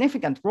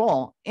significant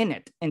role in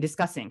it, in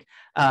discussing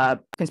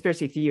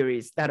conspiracy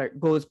theories that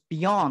goes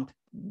beyond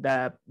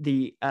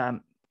the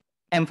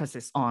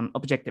emphasis on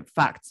objective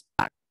facts.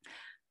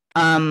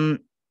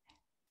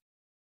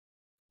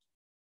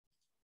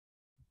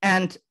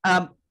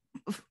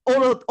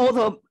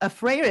 Although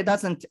Freire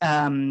doesn't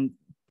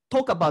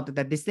talk about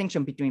the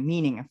distinction between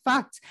meaning and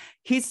facts,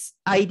 his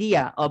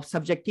idea of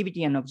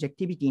subjectivity and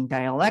objectivity in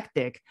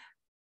dialectic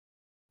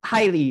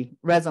highly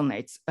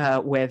resonates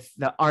with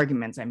the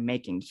arguments I'm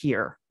making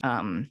here.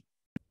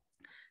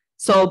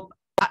 So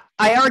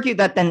I argue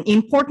that an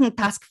important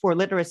task for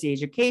literacy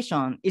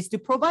education is to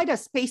provide a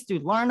space to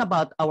learn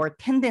about our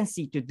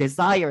tendency to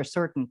desire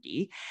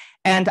certainty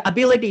and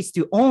abilities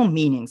to own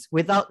meanings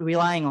without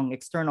relying on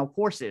external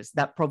forces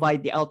that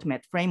provide the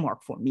ultimate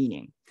framework for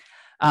meaning.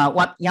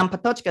 What Jan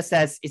Patočka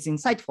says is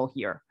insightful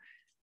here.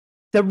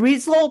 The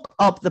result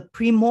of the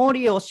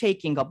primordial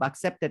shaking of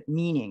accepted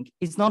meaning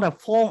is not a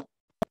fall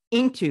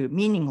into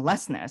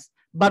meaninglessness,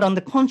 but on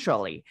the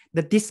contrary,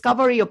 the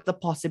discovery of the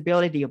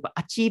possibility of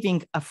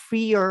achieving a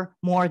freer,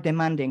 more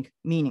demanding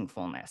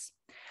meaningfulness.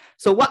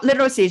 So what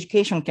literacy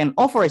education can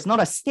offer is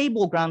not a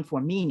stable ground for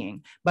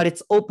meaning, but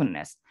its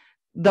openness.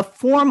 The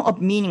form of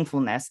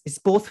meaningfulness is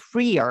both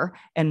freer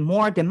and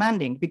more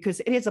demanding because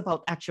it is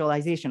about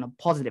actualization of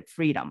positive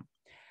freedom.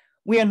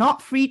 We are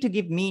not free to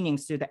give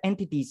meanings to the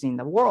entities in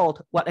the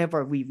world,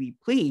 whatever we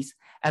please.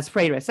 As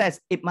Freire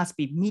says, it must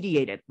be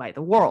mediated by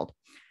the world.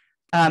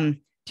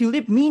 To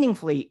live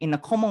meaningfully in a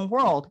common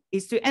world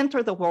is to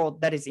enter the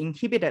world that is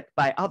inhibited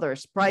by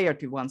others prior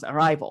to one's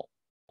arrival.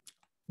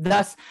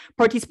 Thus,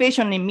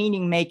 participation in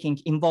meaning making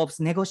involves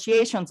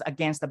negotiations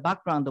against the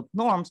background of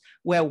norms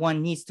where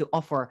one needs to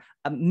offer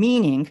a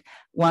meaning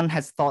one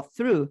has thought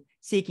through,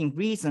 seeking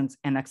reasons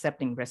and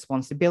accepting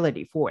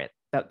responsibility for it.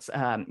 That's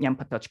Jan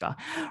Patočka.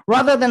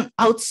 Rather than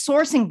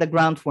outsourcing the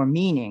ground for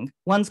meaning,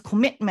 one's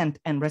commitment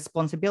and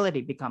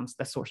responsibility becomes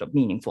the source of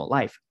meaningful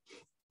life.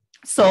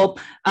 So,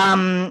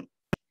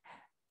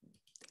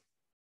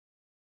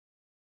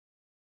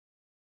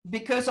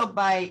 because of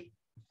my,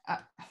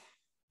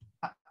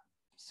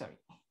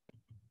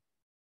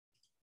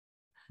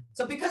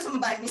 So because of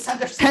my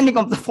misunderstanding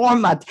of the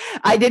format,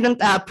 I didn't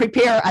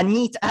prepare a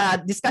neat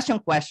discussion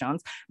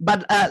questions,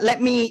 but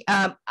let me,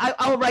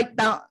 I'll write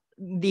down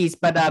these,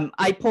 but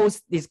I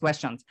pose these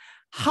questions.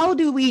 How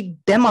do we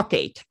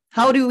demarcate?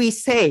 How do we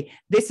say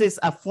this is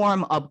a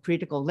form of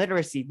critical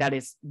literacy that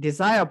is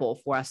desirable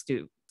for us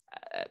to,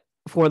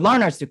 for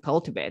learners to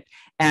cultivate,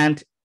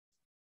 and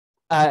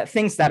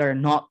things that are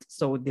not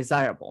so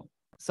desirable?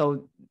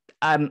 So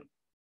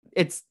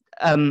it's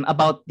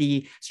about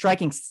the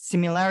striking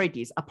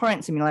similarities,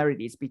 apparent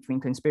similarities between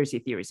conspiracy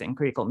theories and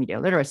critical media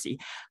literacy.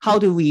 How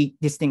do we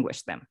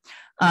distinguish them?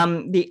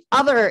 The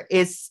other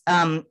is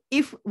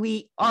if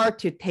we are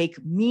to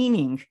take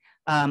meaning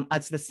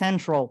as the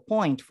central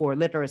point for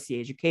literacy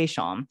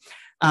education,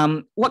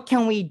 what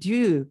can we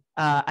do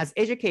as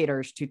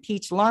educators to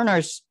teach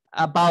learners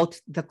about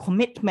the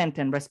commitment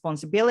and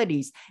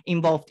responsibilities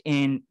involved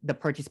in the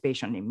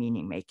participation in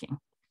meaning making?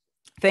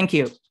 Thank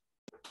you.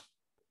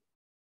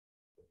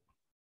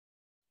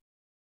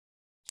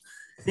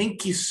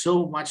 Thank you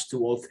so much to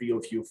all three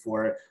of you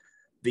for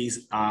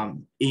these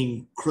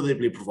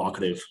incredibly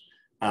provocative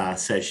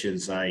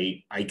sessions.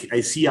 I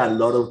see a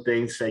lot of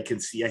things. I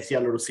see a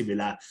lot of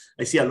similar.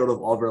 I see a lot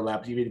of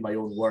overlap, even in my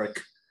own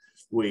work,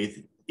 with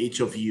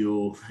each of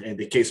you. In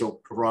the case of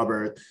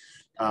Robert,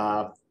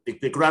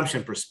 the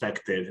Gramscian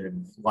perspective,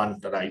 and one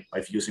that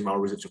I've used in my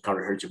research of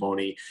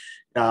counter-hegemony.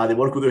 The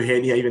work with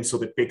Eugenia, even saw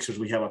the pictures.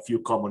 We have a few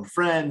common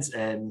friends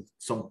and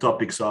some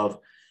topics of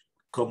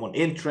common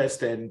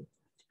interest. And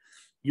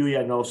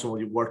Yuya knows some of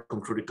your work on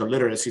critical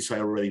literacy, so I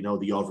already know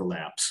the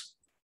overlaps.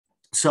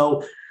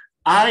 So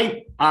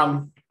I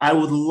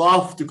would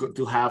love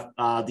to have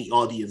the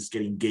audience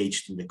get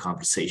engaged in the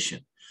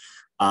conversation.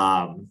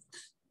 Robert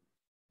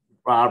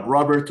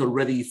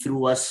already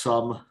threw us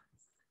some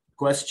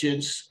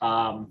questions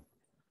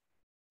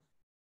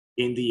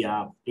in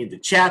the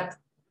chat,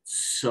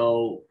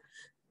 so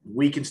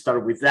we can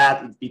start with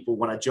that. If people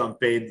want to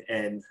jump in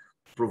and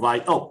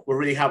provide, oh, we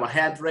already have a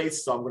hand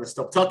raised, so I'm going to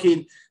stop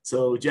talking.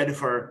 So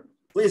Jennifer,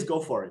 please go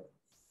for it.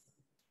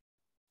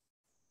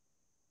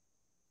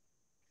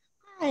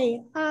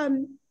 Hi,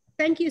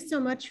 thank you so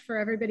much for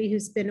everybody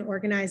who's been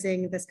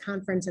organizing this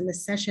conference and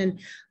this session.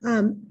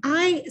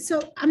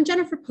 So I'm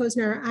Jennifer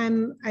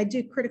Posner. I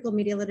do critical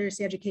media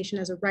literacy education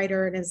as a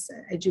writer, and as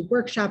I do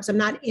workshops. I'm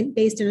not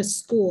based in a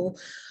school.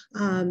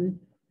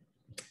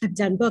 I've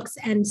done books.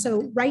 And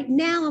so right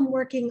now I'm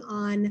working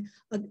on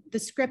the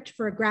script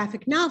for a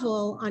graphic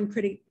novel on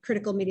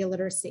critical media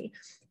literacy.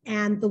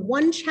 And the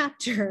one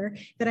chapter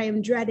that I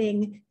am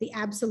dreading the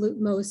absolute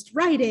most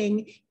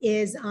writing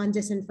is on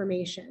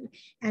disinformation.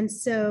 And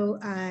so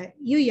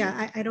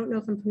Yuya, I don't know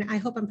if I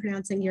hope I'm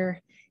pronouncing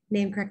your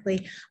name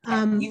correctly.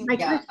 Excellent.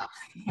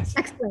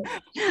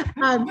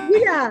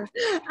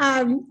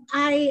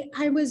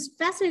 I was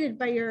fascinated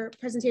by your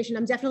presentation.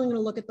 I'm definitely going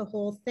to look at the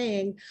whole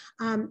thing.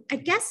 I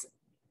guess,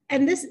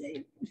 and this,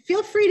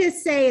 feel free to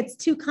say it's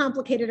too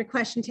complicated a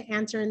question to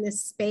answer in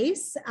this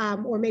space,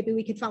 or maybe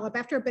we could follow up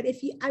after. But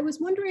I was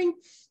wondering,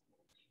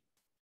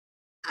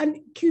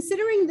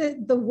 considering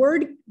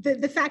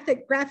the fact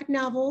that graphic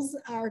novels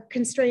are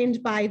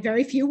constrained by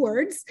very few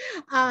words,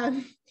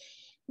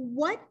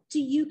 what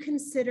do you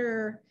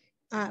consider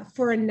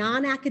for a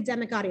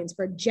non-academic audience,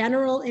 for a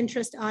general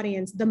interest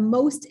audience, the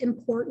most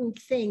important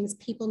things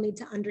people need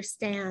to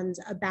understand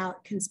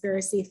about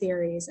conspiracy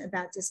theories,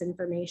 about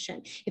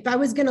disinformation? If I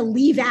was going to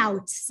leave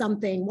out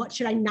something, what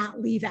should I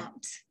not leave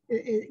out?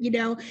 You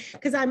know,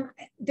 because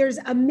there's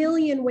a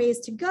million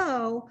ways to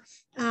go.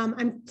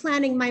 I'm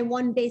planning my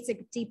one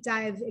basic deep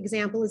dive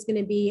example is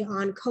going to be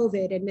on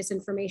COVID and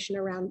misinformation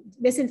and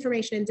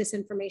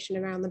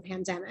disinformation around the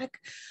pandemic.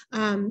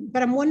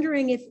 But I'm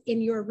wondering if in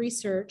your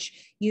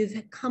research,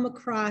 you've come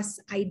across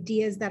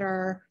ideas that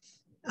are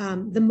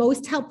the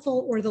most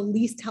helpful or the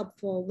least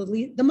helpful,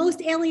 the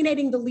most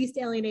alienating, the least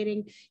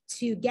alienating,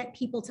 to get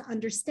people to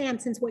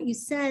understand, since what you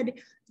said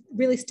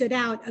really stood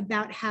out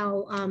about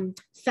how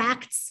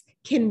facts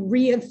can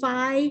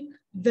reify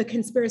the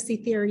conspiracy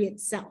theory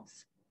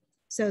itself.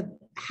 So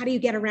how do you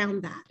get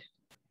around that?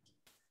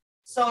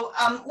 So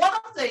one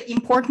of the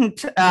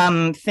important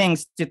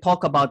things to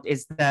talk about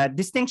is the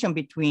distinction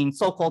between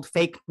so-called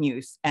fake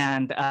news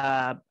and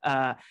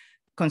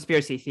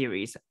conspiracy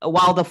theories.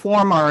 While the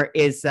former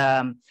is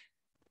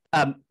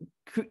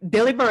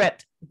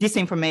deliberate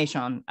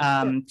disinformation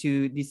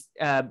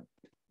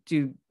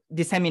to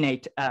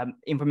disseminate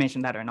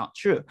information that are not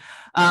true.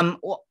 And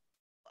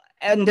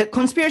the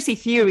conspiracy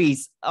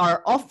theories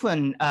are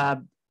often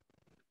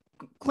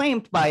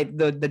claimed by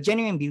the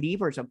genuine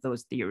believers of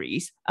those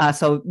theories.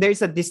 So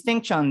there's a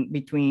distinction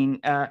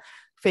between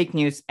fake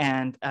news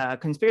and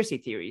conspiracy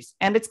theories.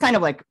 And it's kind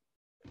of like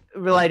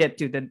related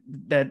to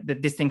the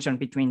distinction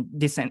between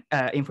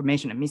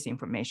information and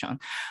misinformation.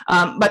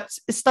 But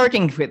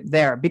starting with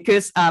there,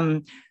 because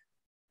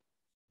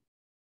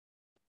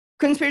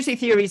conspiracy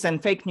theories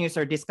and fake news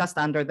are discussed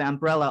under the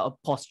umbrella of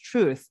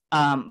post-truth,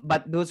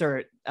 but those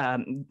are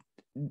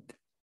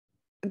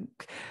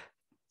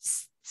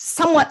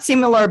somewhat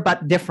similar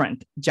but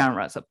different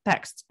genres of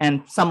text,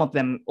 and some of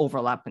them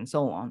overlap and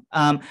so on.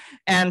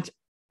 And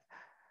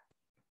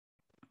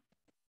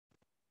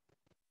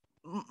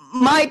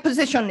my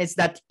position is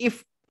that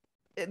if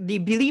the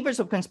believers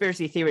of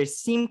conspiracy theories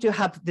seem to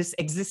have this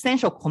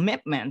existential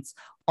commitments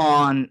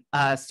on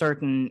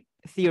certain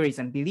theories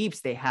and beliefs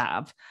they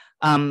have,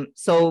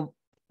 so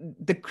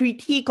the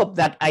critique of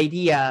that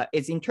idea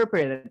is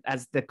interpreted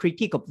as the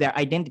critique of their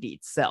identity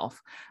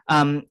itself.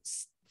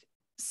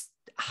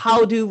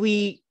 How do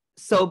we,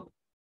 so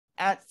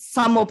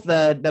some of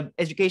the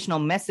educational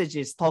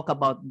messages talk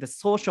about the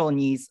social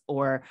needs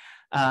or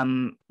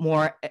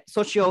more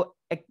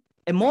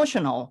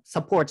socio-emotional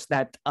supports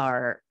that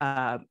are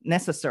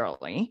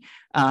necessarily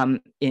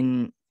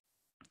in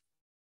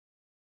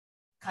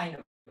kind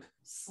of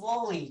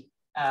slowly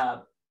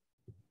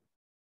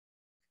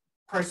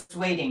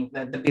persuading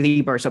the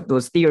believers of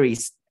those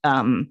theories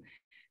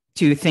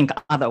to think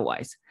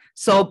otherwise.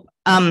 So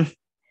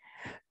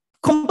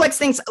complex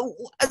things,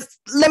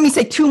 let me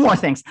say two more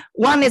things.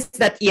 One is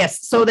that,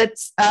 yes, so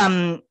that's,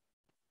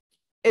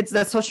 it's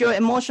the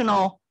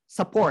socio-emotional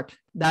support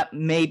that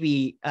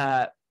maybe,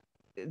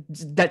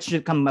 that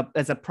should come up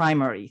as a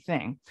primary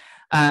thing.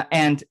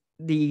 And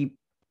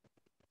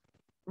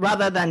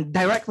rather than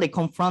directly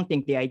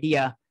confronting the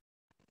idea,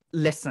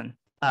 listen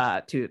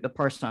to the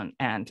person.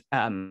 And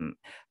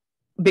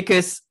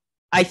because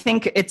I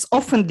think it's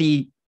often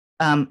the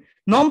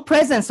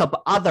non-presence of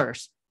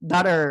others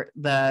that are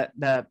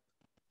the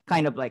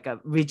kind of like a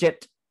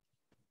rigid,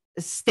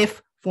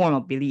 stiff form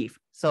of belief.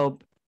 So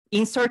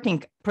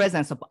inserting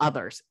presence of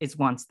others is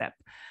one step.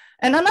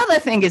 And another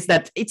thing is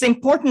that it's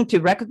important to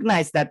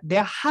recognize that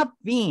there have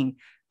been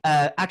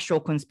actual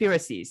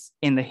conspiracies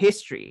in the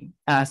history.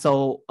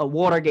 So a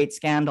Watergate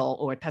scandal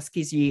or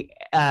Tuskegee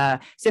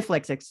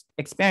syphilis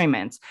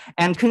experiments,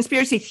 and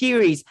conspiracy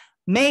theories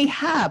may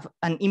have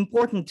an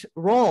important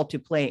role to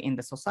play in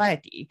the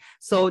society.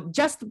 So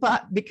just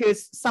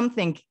because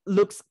something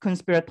looks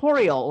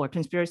conspiratorial or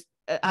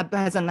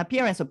has an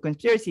appearance of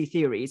conspiracy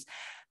theories,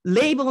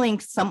 labeling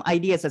some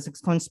ideas as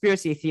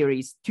conspiracy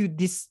theories to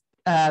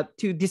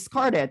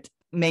discard it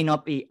may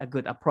not be a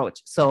good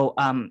approach. So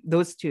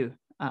those two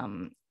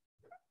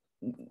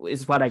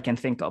is what I can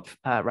think of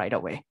right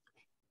away.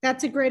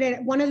 That's a great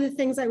idea. One of the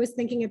things I was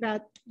thinking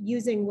about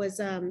using was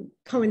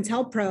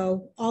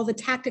COINTELPRO. All the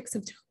tactics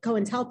of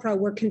COINTELPRO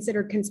were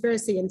considered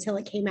conspiracy until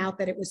it came out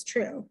that it was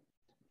true.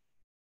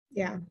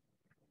 Yeah.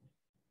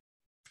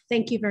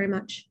 Thank you very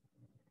much.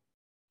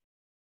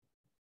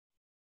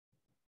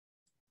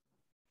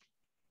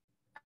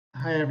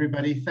 Hi,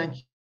 everybody.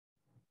 Thank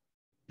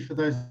you for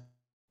those.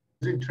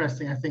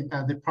 Interesting. I think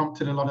they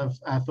prompted a lot of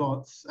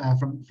thoughts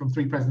from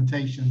three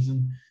presentations,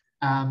 and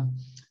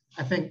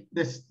I think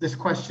this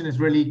question is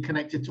really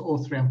connected to all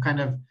three. I'm kind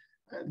of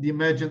the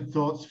emergent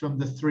thoughts from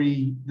the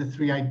three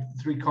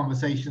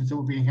conversations that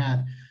were being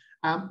had,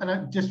 and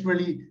I just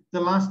really,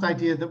 the last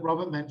idea that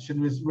Robert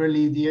mentioned was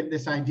really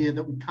this idea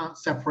that we can't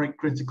separate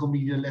critical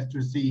media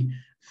literacy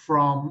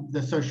from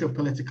the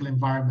socio-political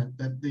environment.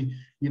 That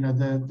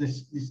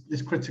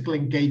this critical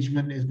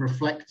engagement is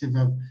reflective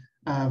of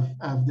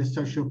the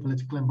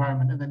socio-political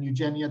environment. And then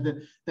Eugenia,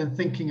 then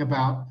thinking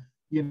about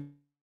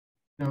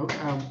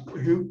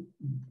who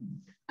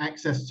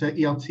access to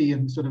ELT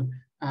and sort of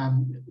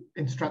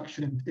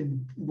instruction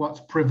in what's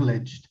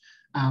privileged,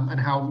 and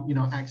how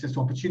access to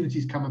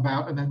opportunities come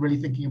about, and then really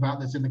thinking about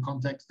this in the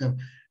context of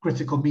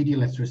critical media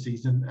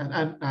literacies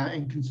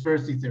and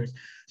conspiracy theories.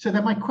 So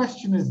then my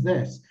question is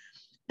this: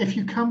 if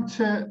you come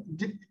to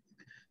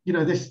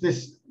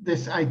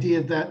this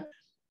idea that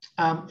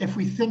if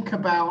we think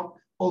about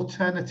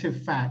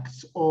alternative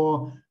facts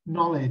or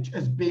knowledge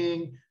as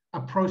being a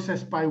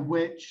process by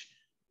which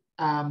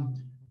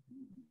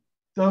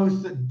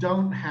those that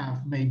don't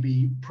have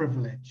maybe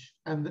privilege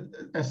and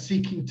are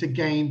seeking to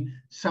gain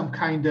some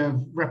kind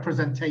of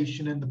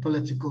representation in the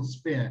political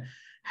sphere,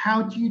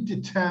 how do you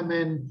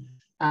determine,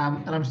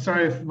 and I'm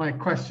sorry if my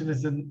question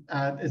isn't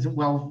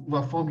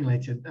well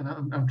formulated, and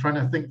I'm trying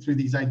to think through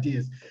these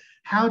ideas.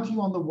 How do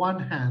you, on the one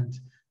hand,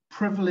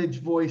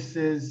 privilege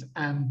voices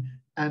and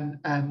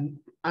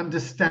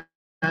understand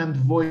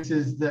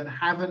voices that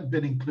haven't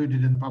been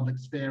included in the public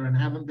sphere and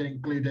haven't been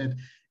included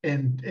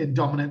in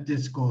dominant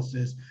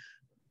discourses,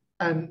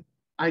 and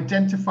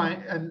identify,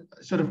 and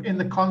sort of in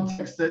the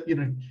context that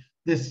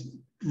this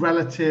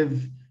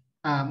relative,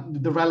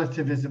 the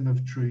relativism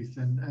of truth,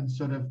 and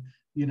sort of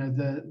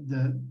and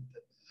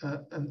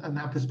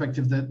that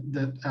perspective that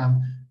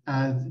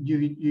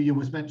you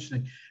was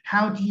mentioning.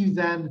 How do you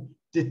then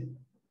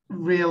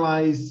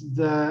realize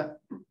the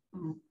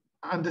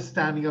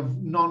understanding of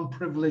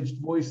non-privileged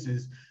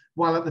voices,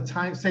 while at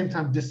the same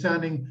time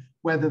discerning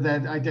whether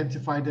they're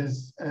identified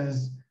as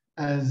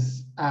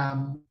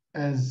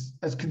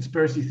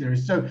conspiracy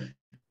theories? So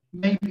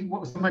maybe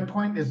my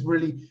point is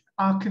really,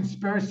 are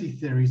conspiracy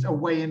theories a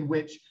way in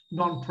which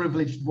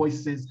non-privileged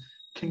voices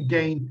can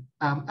gain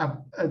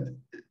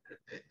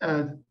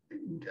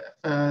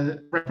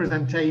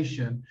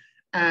representation?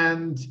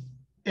 And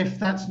if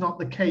that's not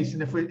the case,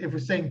 and if we're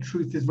saying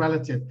truth is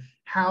relative,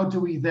 how do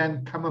we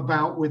then come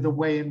about with a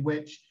way in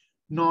which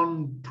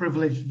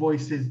non-privileged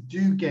voices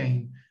do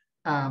gain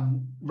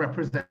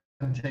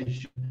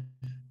representation,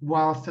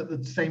 whilst at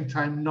the same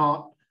time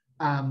not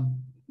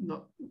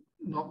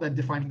then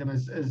defining them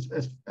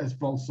as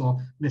false or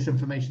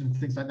misinformation and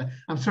things like that?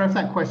 I'm sorry if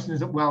that question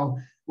isn't well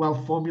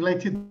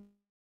formulated.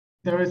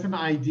 There is an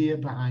idea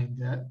behind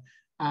it,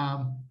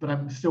 but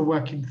I'm still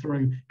working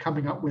through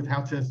coming up with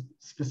how to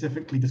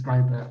specifically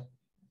describe it.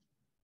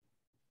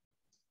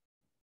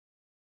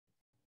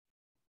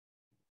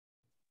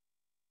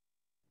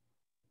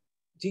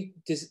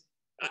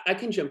 I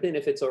can jump in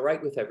if it's all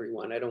right with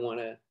everyone. I don't want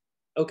to.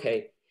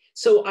 Okay.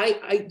 So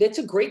that's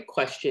a great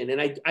question,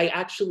 and I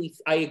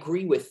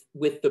agree with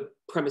the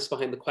premise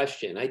behind the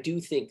question. I do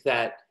think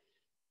that,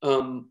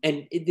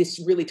 this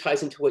really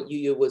ties into what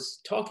Yuya was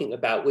talking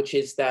about, which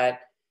is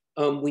that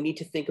we need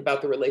to think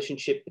about the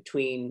relationship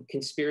between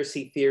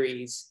conspiracy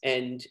theories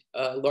and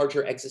a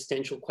larger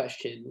existential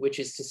question, which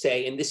is to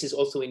say, and this is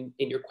also in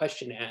your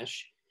question,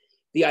 Ash,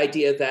 the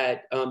idea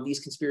that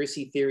these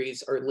conspiracy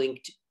theories are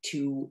linked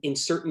to, in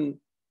certain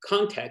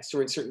contexts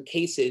or in certain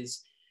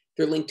cases,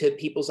 they're linked to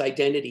people's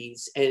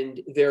identities, and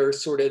they're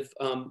sort of,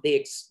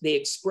 they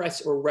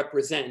express or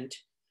represent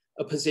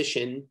a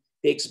position,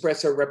 they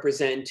express or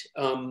represent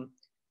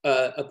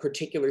a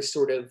particular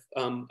sort of,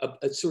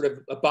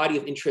 a body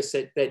of interests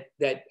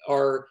that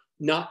are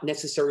not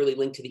necessarily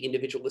linked to the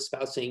individual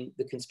espousing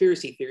the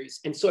conspiracy theories.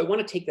 And so I want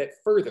to take that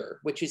further,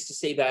 which is to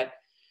say that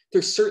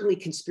there's certainly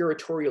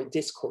conspiratorial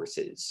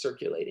discourses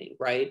circulating,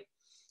 right?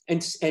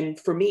 And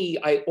for me,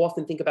 I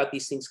often think about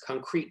these things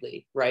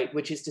concretely, right?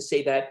 Which is to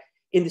say that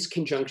in this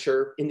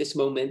conjuncture, in this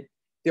moment,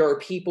 there are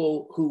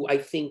people who I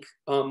think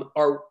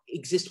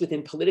exist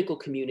within political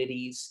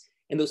communities,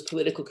 and those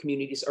political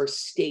communities are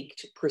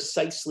staked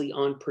precisely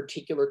on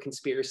particular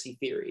conspiracy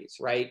theories,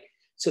 right?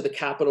 So the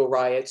Capitol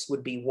riots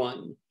would be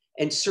one.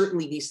 And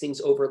certainly these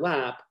things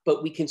overlap,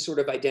 but we can sort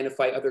of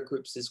identify other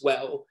groups as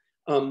well,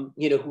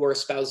 who are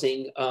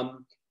espousing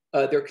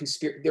their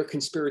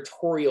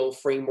conspiratorial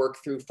framework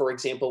through, for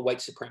example,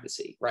 white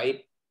supremacy,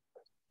 right?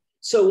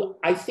 So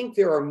I think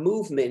there are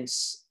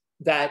movements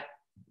that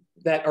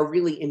are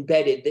really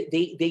embedded, that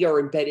they are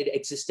embedded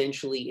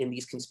existentially in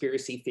these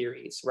conspiracy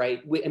theories,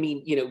 right? I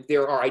mean,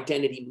 there are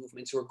identity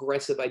movements or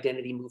aggressive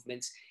identity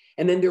movements.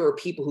 And then there are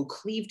people who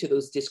cleave to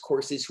those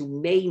discourses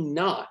who may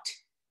not,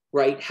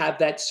 right, have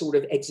that sort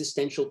of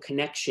existential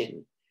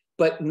connection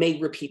but may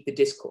repeat the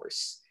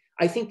discourse.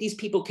 I think these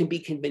people can be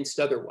convinced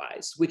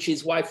otherwise, which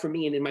is why for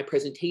me and in my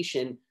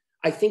presentation,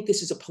 I think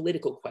this is a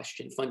political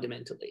question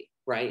fundamentally,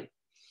 right?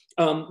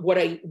 What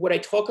I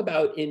talk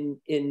about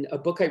in a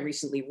book I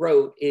recently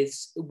wrote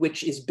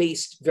which is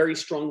based very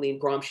strongly in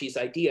Gramsci's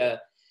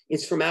idea,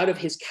 is from out of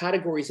his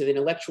categories of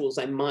intellectuals,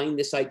 I mine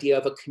this idea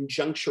of a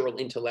conjunctural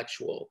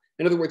intellectual.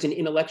 In other words, an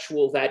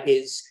intellectual that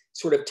is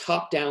sort of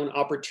top-down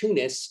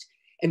opportunist,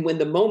 and when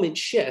the moment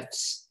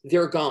shifts,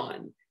 they're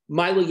gone.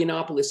 Milo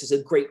Yiannopoulos is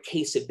a great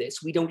case of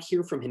this. We don't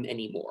hear from him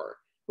anymore,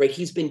 right?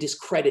 He's been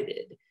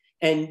discredited,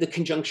 and the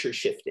conjuncture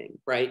shifting,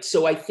 right?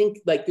 So I think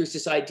like there's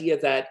this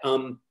idea that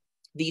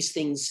these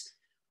things,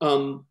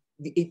 and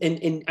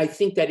I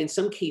think that in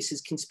some cases,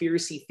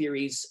 conspiracy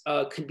theories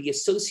could be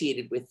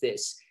associated with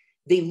this.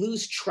 They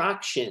lose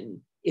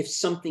traction if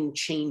something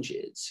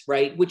changes,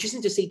 right? Which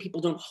isn't to say people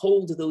don't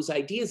hold those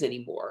ideas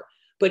anymore,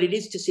 but it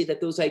is to say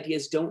that those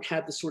ideas don't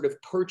have the sort of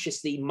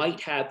purchase they might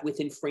have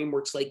within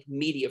frameworks like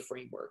media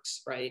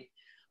frameworks, right?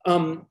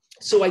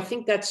 So I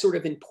think that's sort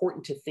of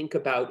important to think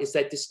about, is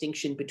that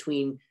distinction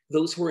between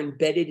those who are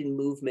embedded in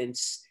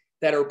movements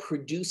that are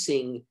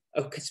producing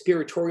a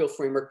conspiratorial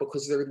framework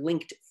because they're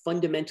linked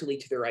fundamentally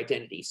to their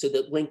identity. So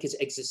the link is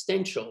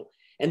existential,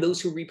 and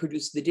those who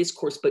reproduce the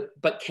discourse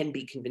but can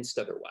be convinced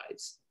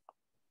otherwise.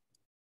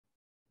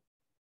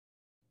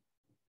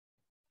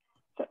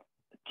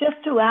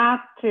 Just to add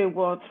to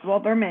what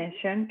Robert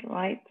mentioned,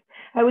 right?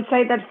 I would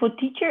say that for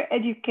teacher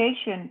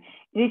education,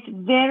 it is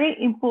very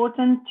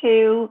important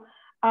to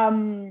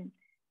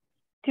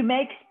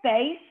make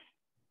space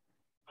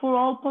for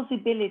all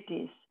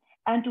possibilities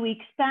and to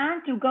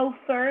expand, to go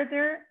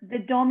further the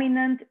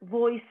dominant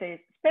voices,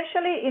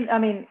 especially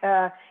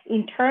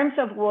in terms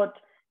of what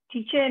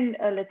teaching,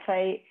 let's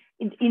say,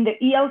 in the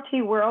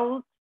ELT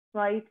world,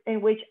 right, in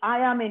which I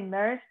am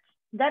immersed.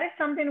 That is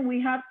something we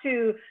have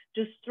to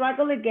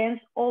struggle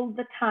against all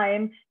the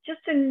time, just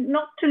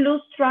not to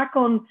lose track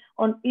on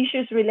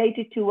issues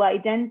related to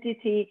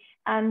identity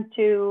and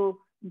to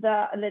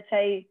the, let's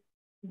say,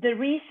 the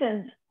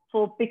reasons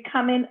for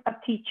becoming a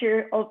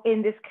teacher of,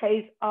 in this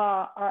case,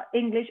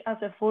 English as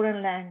a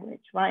foreign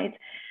language, right?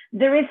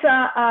 There is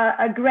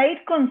a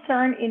great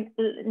concern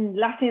in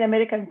Latin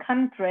American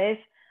countries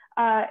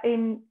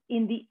in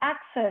the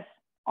access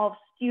of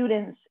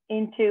students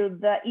into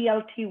the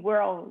ELT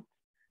world,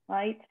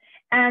 right?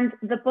 And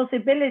the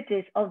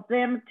possibilities of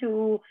them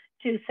to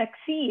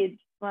succeed,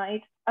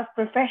 right, as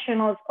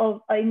professionals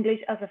of English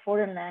as a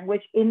foreign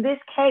language in this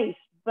case.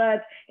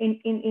 But in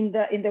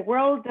the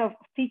world of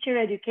teacher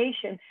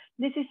education,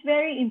 this is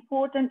very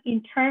important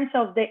in terms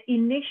of the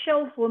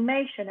initial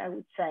formation, I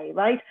would say,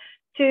 right?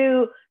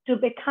 To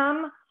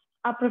become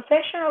a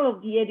professional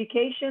of the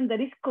education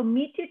that is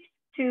committed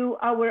to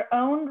our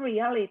own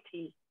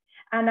reality.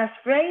 And as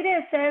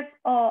Freire says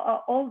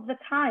all the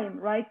time,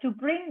 right, to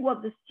bring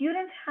what the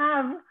students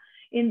have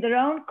in their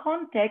own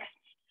context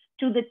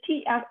to the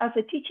as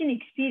a teaching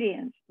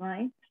experience,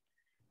 right?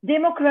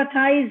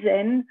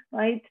 Democratizing,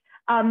 right?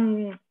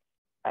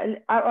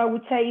 I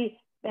would say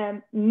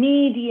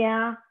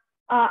media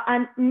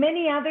and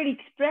many other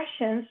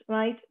expressions,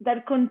 right,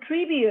 that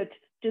contribute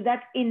to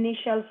that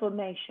initial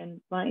formation,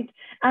 right?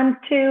 And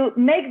to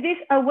make this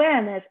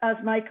awareness, as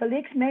my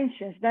colleagues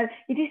mentioned, that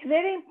it is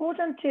very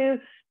important to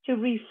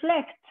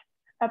reflect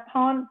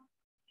upon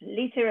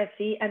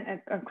literacy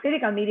and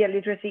critical media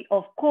literacy,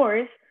 of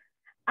course,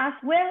 as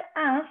well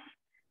as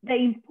the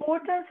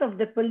importance of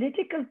the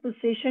political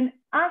position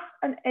as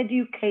an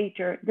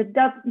educator. That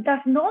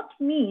does not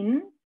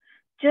mean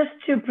just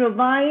to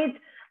provide,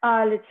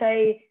 let's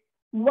say,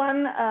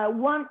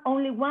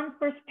 only one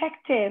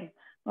perspective,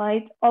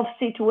 right, of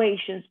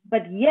situations,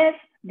 but yes,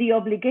 the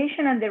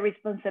obligation and the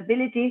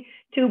responsibility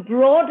to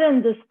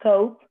broaden the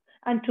scope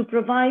and to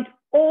provide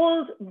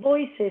all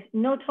voices,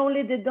 not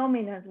only the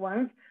dominant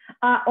ones,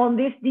 on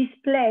this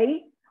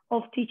display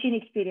of teaching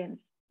experience,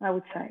 I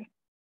would say.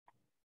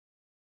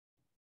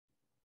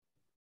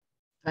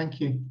 Thank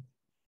you. Thank you.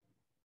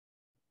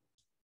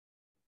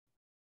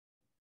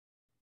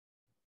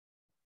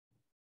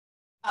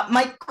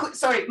 My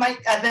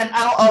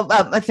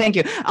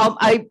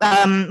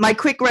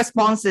quick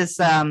response is,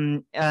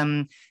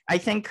 I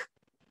think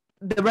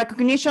the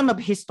recognition of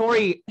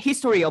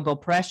history of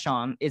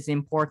oppression is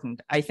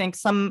important. I think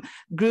some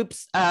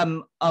groups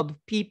of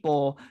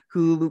people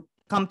who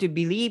come to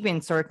believe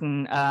in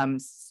certain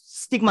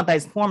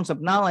stigmatized forms of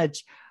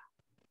knowledge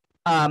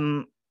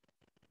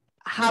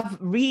have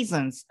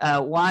reasons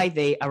why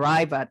they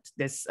arrive at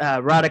this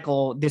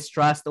radical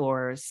distrust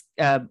or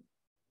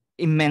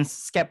immense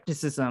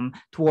skepticism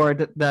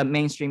toward the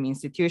mainstream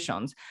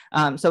institutions.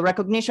 So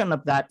recognition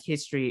of that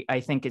history, I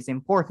think, is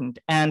important.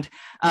 And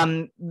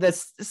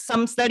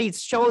some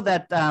studies show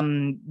that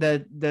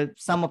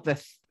some of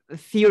the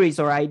theories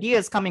or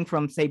ideas coming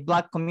from, say,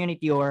 Black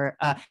community or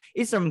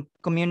Islam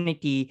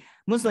community,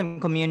 Muslim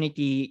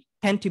community,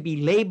 tend to be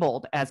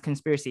labeled as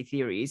conspiracy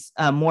theories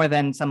more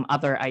than some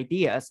other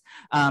ideas.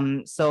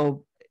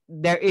 So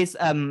there is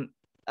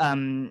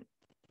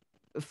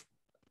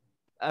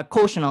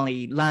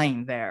cautionary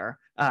line there.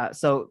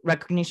 So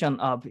recognition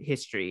of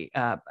history,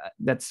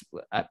 that's,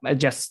 I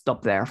just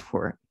stop there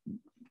for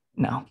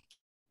now.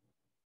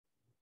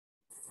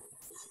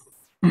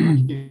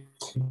 Yeah,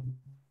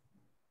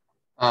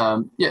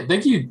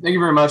 thank you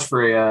very much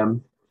for a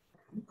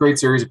great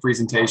series of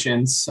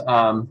presentations.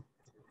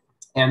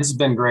 And this has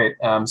been great.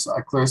 So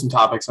I cleared some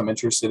topics I'm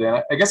interested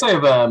in. I guess I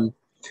have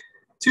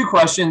two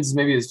questions,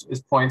 maybe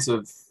as points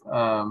of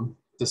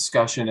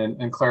discussion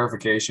and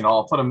clarification.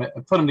 I'll put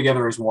them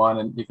together as one,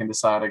 and you can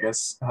decide, I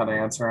guess, how to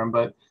answer them.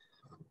 But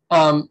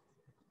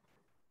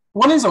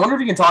one is, I wonder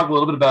if you can talk a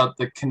little bit about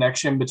the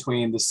connection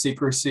between the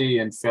secrecy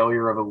and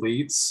failure of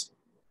elites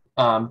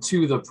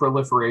to the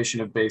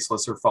proliferation of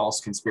baseless or false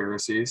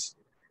conspiracies.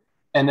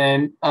 And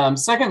then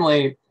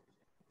secondly,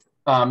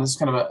 this is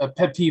kind of a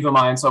pet peeve of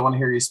mine, so I want to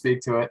hear you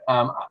speak to it.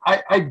 I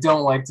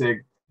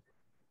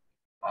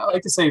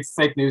like to say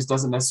fake news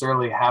doesn't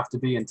necessarily have to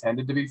be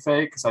intended to be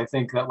fake, because I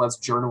think that lets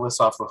journalists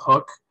off the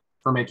hook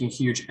for making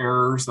huge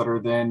errors that are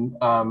then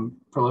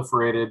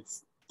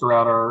proliferated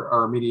throughout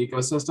our media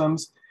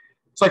ecosystems.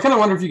 So I kind of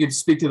wonder if you could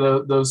speak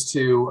to those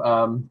two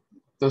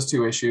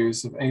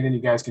issues. If anything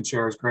you guys can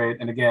share is great.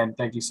 And again,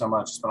 thank you so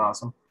much. It's been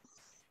awesome.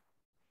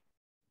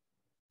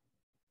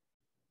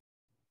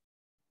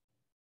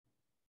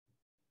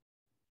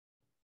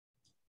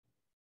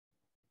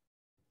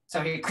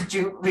 Sorry, could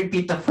you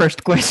repeat the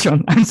first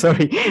question? I'm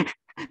sorry.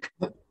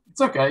 It's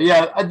okay.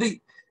 Yeah,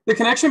 the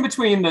connection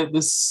between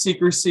the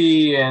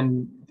secrecy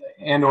and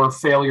or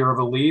failure of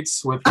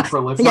elites with the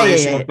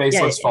proliferation of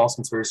baseless false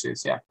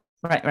conspiracies. Yeah.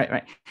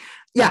 Right.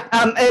 Yeah,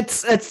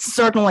 it's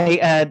certainly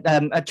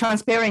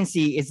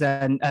transparency is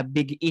a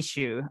big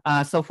issue.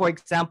 So, for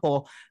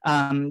example,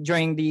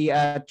 during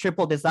the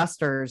triple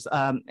disasters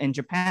in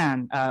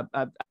Japan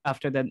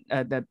after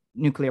the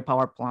nuclear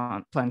power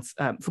plant's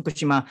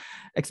Fukushima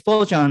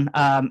explosion,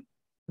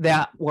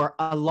 there were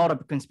a lot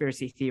of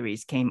conspiracy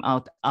theories came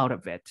out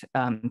of it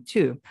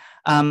too,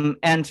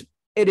 and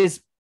it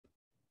is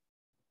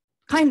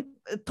I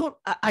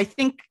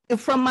think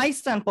from my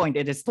standpoint,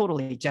 it is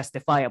totally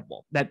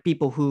justifiable that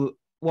people who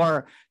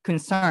were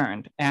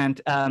concerned and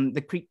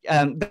the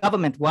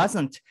government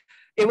wasn't,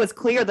 it was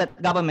clear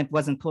that government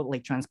wasn't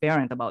totally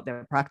transparent about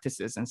their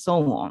practices and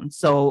so on.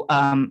 So,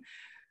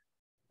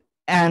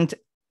 and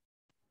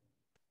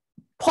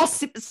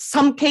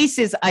some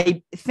cases,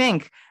 I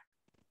think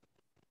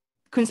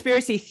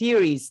conspiracy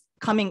theories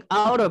coming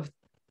out of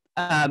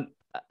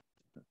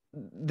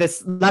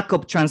this lack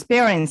of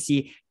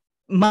transparency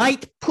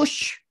might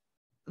push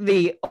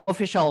the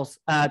officials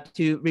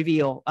to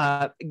reveal,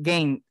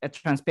 gain a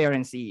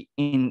transparency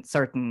in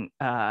certain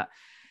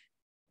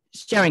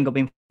sharing of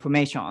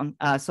information.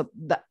 So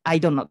I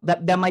don't know,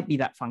 that might be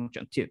that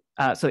function too.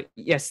 So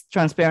yes,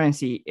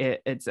 transparency,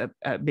 it's a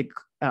big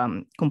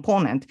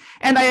component.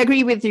 And I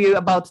agree with you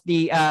about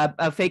the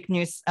fake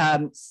news,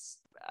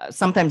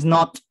 sometimes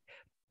not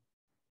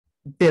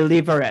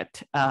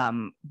deliberate,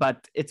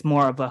 but it's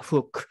more of a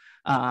hook.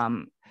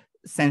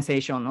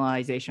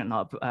 Sensationalization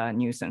of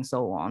news and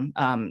so on.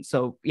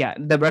 So yeah,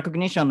 the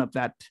recognition of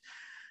that,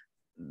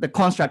 the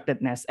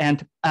constructedness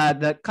and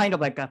the kind of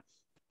like a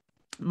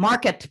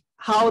market,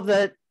 how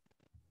the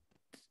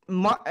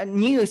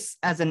news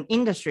as an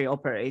industry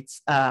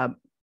operates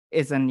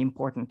is an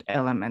important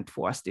element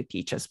for us to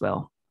teach as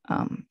well.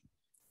 Yeah.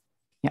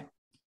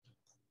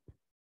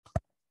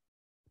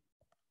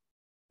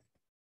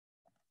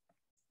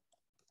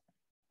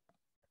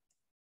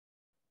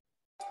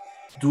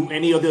 Do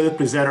any of the other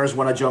presenters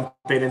want to jump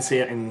in and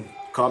say and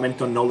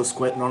comment on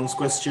Nolan's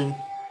question?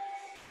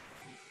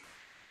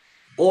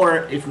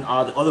 Or if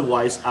not,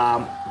 otherwise,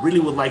 really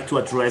would like to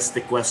address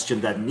the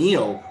question that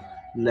Neil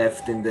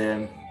left in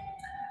the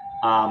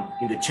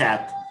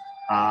chat.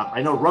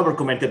 I know Robert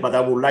commented, but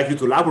I would like you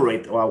to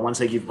elaborate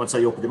once I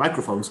open the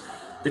microphones.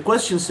 The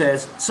question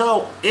says,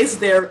 so is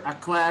there a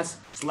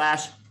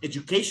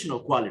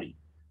class/educational quality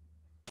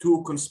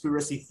to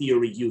conspiracy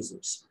theory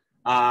users?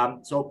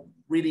 So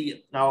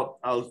really, now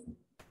I'll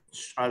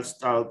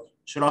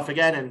shut off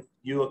again, and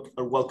you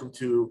are welcome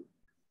to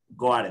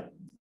go at it.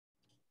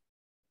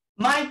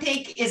 My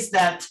take is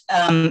that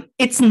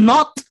it's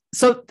not,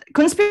 so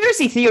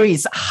conspiracy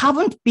theories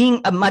haven't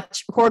been a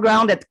much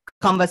foregrounded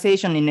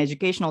conversation in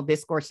educational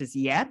discourses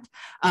yet.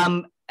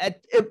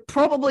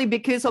 Probably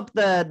because of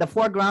the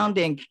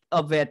foregrounding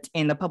of it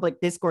in the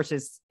public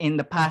discourses in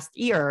the past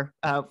year,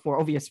 for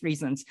obvious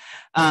reasons.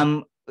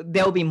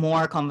 There'll be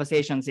more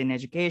conversations in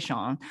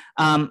education.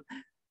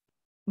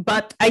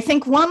 But I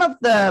think one of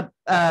the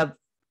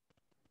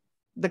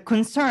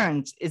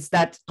concerns is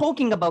that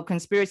talking about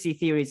conspiracy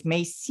theories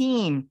may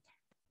seem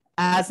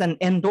as an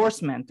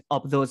endorsement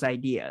of those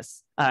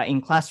ideas in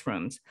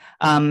classrooms.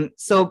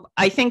 So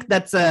I think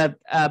that's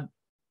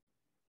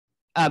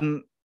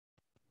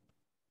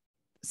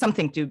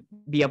something to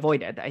be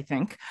avoided, I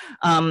think.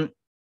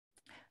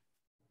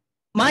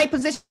 My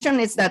position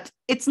is that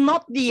it's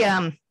not the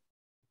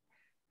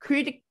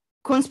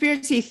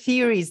conspiracy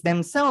theories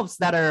themselves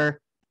that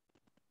are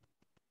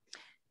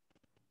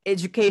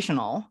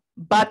educational,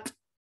 but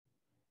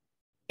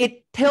it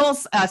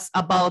tells us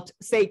about,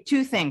 say,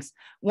 two things.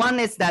 One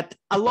is that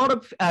a lot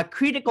of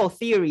critical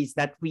theories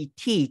that we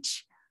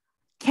teach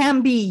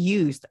can be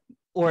used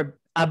or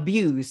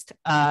abused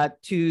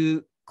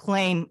to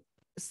claim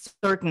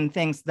certain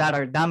things that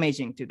are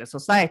damaging to the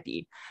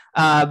society.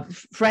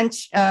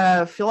 French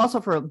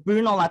philosopher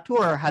Bruno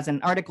Latour has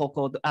an article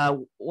called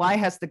Why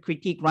Has the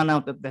Critique Run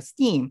Out of the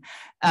Steam?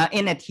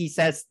 In it, he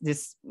says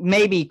this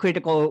maybe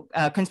critical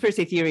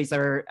conspiracy theories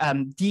are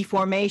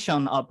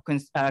deformation of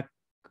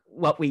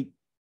what we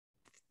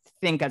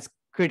think as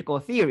critical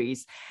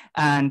theories,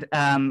 and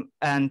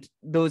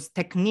those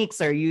techniques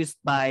are used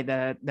by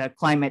the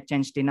climate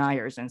change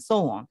deniers and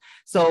so on.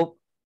 So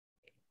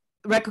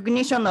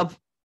recognition of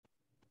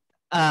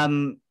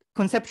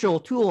conceptual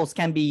tools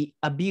can be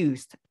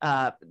abused.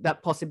 That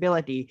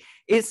possibility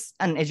is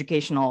an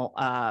educational,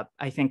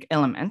 I think,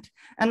 element.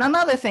 And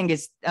another thing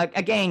is,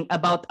 again,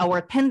 about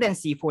our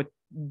tendency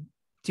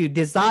to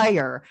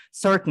desire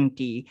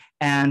certainty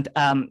and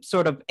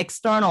sort of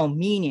external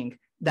meaning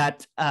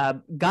that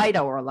guide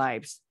our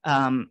lives.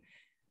 And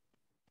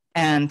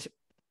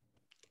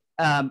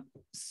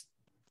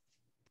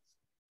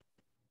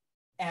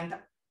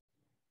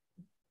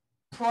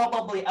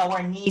probably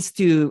our needs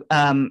to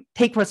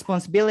take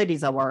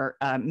responsibilities of our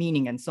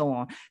meaning and so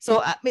on.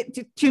 So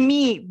to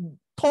me,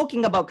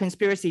 talking about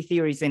conspiracy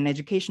theories in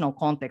educational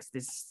context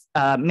is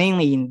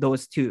mainly in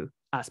those two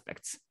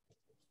aspects.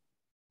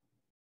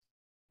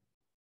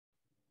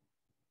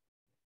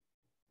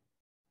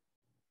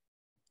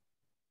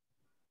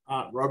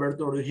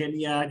 Roberto or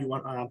Eugenia, you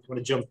want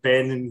to jump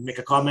in and make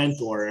a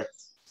comment, or?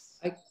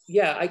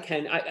 Yeah, I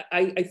can.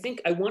 I think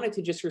I wanted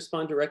to just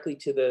respond directly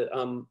to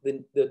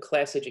the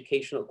class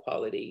educational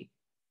quality.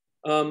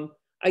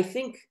 I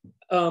think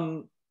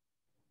I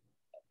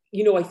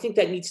think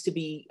that needs to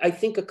be. I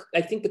think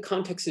the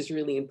context is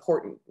really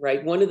important,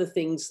 right? One of the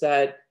things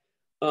that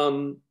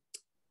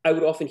I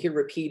would often hear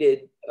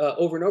repeated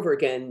over and over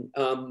again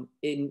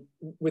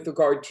with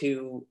regard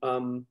to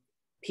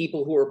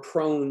people who are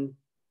prone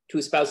to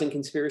espousing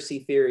conspiracy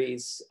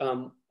theories,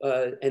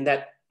 and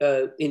that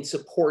in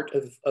support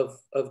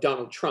of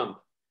Donald Trump,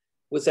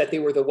 was that they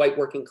were the white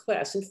working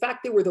class. In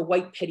fact, they were the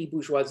white petty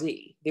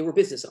bourgeoisie. They were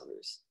business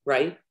owners,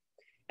 right?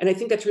 And I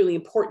think that's really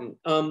important,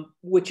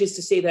 which is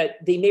to say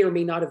that they may or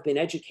may not have been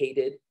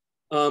educated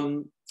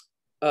in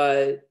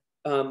a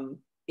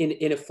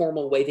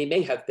formal way. They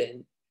may have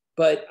been,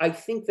 but I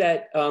think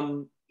that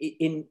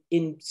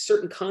in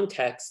certain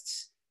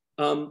contexts,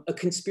 a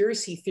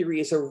conspiracy theory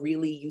is a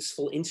really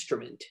useful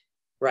instrument,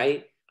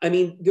 right? I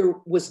mean, there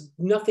was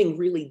nothing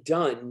really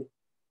done.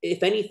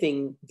 If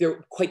anything,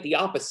 they're quite the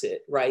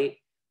opposite, right?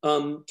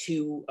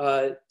 To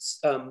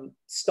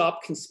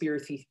stop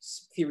conspiracy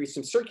theories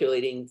from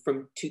circulating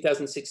from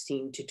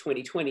 2016 to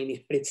 2020 in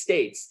the United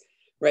States,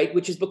 right?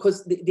 Which is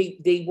because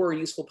they were a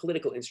useful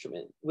political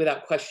instrument,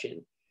 without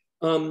question.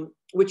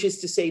 Which is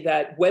to say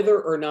that whether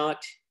or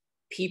not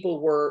people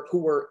who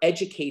were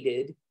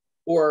educated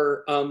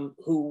or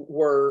who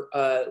were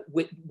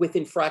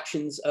within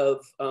fractions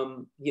of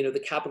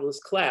the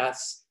capitalist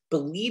class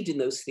believed in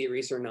those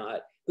theories or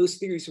not, those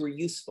theories were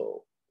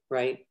useful,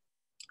 right?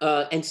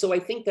 And so I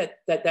think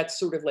that's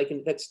sort of like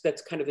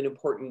that's kind of an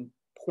important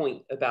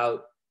point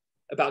about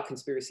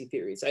conspiracy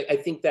theories. I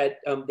think that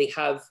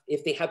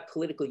if they have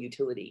political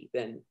utility,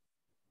 then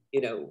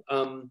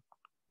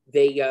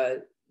they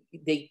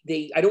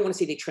I don't want to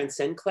say they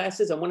transcend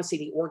classes. I want to say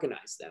they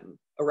organize them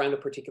around a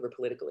particular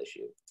political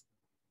issue.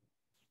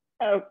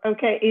 Oh,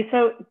 okay,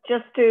 so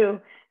just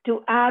to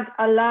add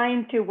a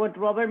line to what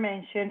Robert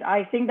mentioned,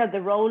 I think that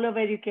the role of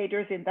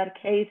educators in that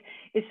case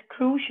is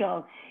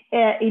crucial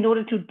in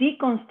order to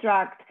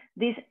deconstruct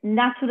this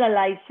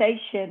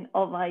naturalization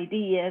of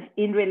ideas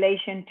in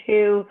relation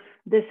to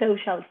the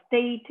social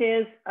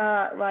status,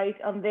 right,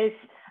 on this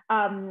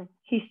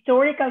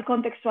historical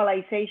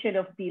contextualization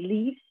of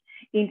beliefs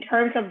in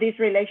terms of this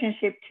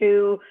relationship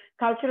to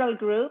cultural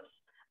groups,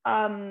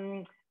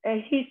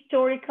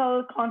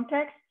 historical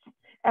context,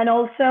 and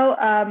also,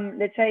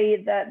 let's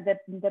say,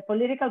 the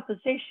political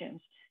positions.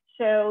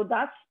 So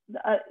that's,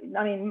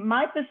 I mean,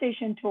 my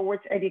position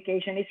towards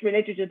education is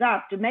related to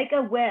that, to make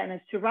awareness,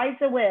 to raise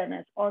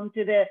awareness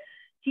onto the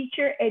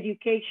teacher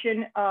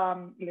education,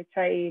 let's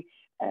say,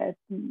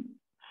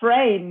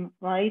 frame,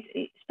 right?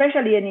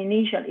 Especially in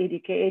initial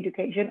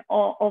education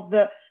of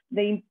the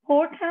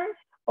importance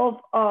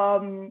of,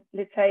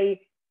 let's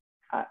say,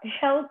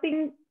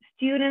 helping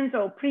students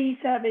or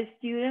pre-service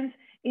students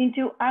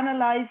into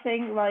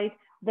analyzing, right,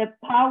 the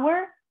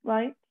power,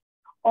 right,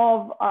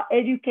 of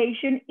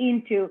education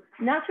into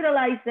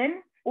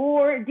naturalizing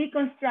or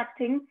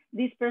deconstructing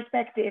this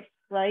perspective,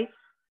 right?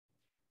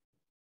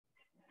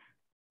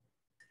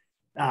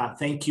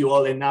 Thank you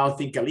all. And now I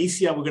think,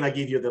 Alicia, we're going to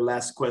give you the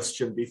last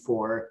question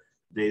before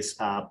this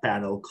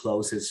panel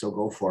closes, so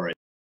go for it.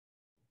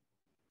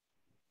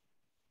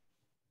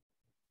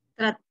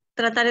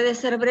 Trataré de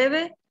ser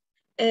breve.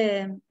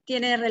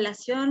 Tiene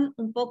relación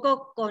un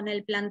poco con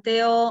el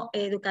planteo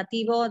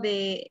educativo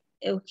de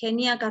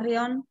Eugenia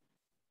Carrion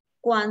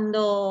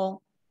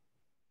cuando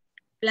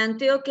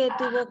planteó que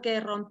tuvo que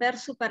romper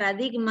su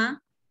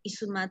paradigma y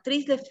su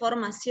matriz de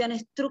formación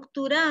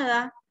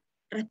estructurada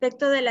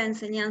respecto de la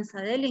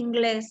enseñanza del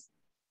inglés.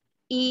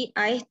 Y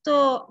a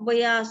esto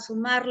voy a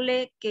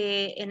sumarle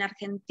que en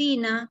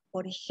Argentina,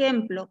 por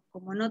ejemplo,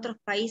 como en otros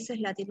países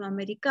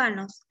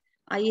latinoamericanos,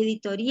 hay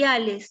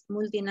editoriales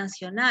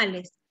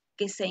multinacionales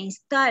que se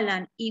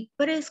instalan y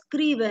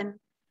prescriben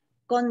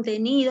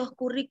contenidos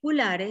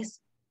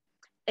curriculares,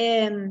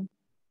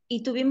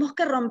 y tuvimos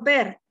que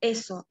romper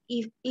eso,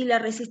 y la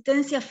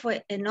resistencia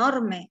fue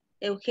enorme.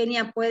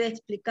 Eugenia puede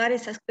explicar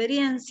esa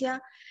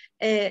experiencia.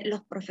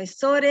 Los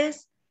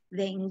profesores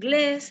de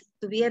inglés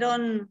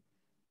tuvieron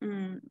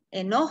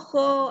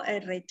enojo,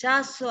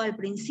 rechazo al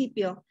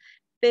principio,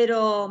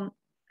 pero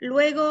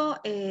luego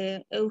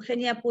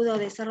Eugenia pudo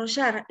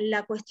desarrollar.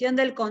 La cuestión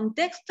del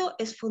contexto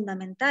es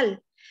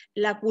fundamental.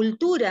 La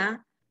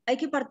cultura, hay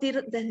que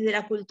partir desde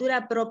la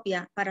cultura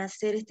propia para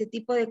hacer este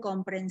tipo de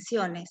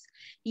comprensiones.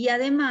 Y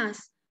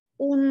además,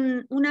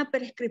 una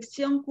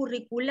prescripción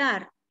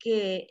curricular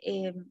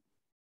que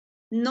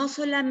no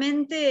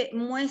solamente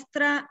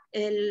muestra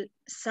el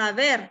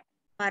saber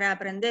para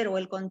aprender o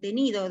el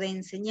contenido de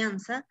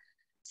enseñanza,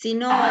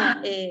 sino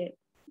que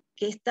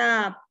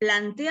está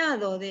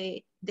planteado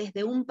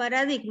desde un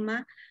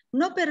paradigma,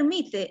 no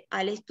permite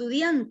al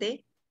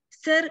estudiante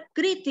ser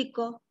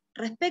crítico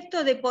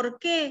respecto de por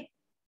qué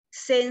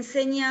se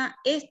enseña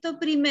esto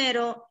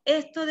primero,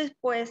 esto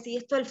después y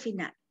esto al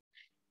final.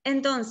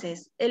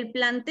 Entonces, el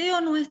planteo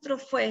nuestro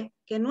fue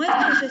que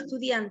nuestros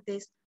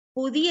estudiantes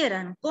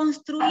pudieran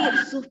construir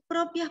sus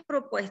propias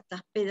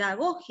propuestas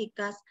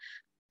pedagógicas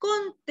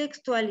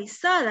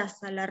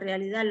contextualizadas a la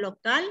realidad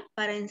local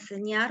para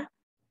enseñar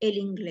el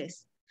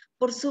inglés.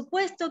 Por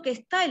supuesto que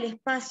está el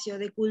espacio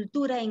de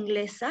cultura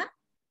inglesa,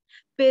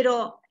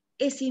 pero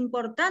es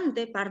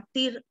importante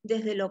partir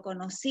desde lo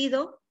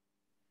conocido.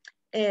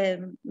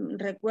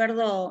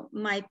 Recuerdo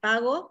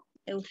Maipago,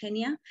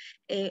 Eugenia,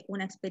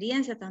 una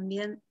experiencia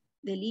también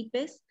del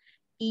IPES,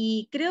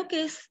 y creo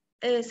que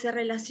se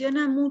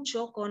relaciona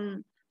mucho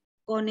con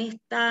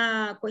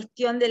esta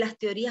cuestión de las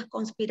teorías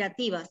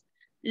conspirativas.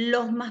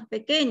 Los más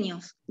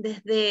pequeños,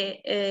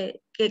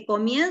 desde que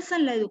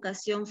comienzan la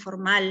educación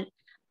formal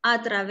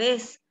a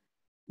través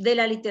de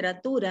la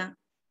literatura,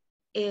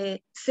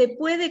 se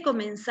puede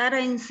comenzar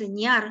a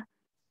enseñar,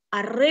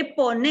 a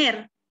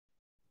reponer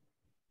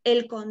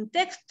el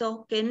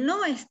contexto que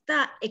no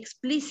está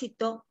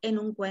explícito en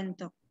un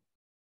cuento.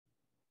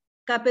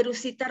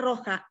 Caperucita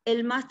Roja,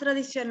 el más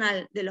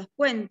tradicional de los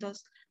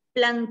cuentos,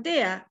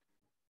 plantea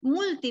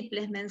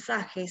múltiples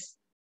mensajes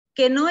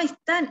que no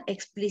están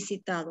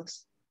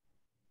explicitados.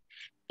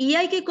 Y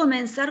hay que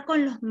comenzar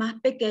con los más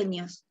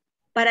pequeños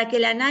para que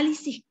el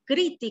análisis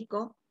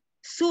crítico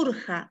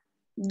surja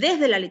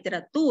desde la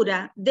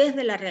literatura,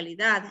 desde la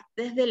realidad,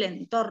 desde el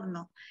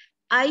entorno.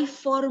 Hay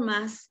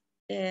formas,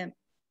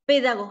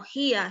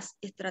 pedagogías,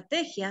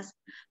 estrategias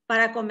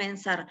para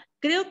comenzar.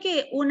 Creo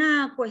que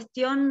una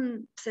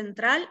cuestión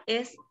central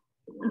es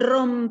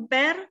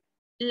romper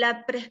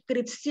la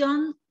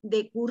prescripción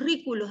de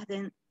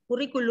currículums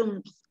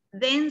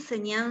de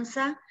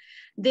enseñanza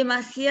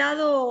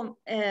demasiado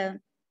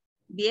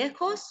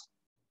viejos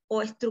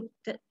o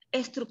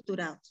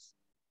estructurados.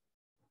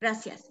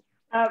 Gracias.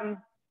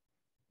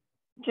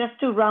 Just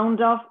to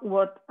round off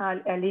what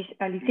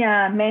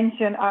Alicia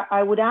mentioned,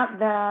 I would add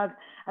that,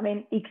 I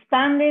mean,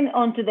 expanding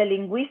onto the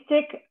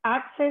linguistic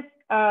access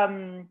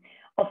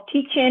of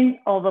teaching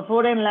of a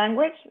foreign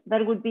language,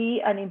 that would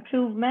be an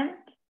improvement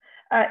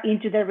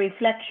into the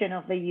reflection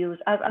of the use,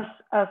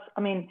 I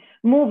mean,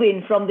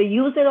 moving from the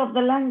user of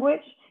the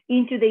language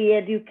into the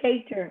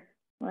educator,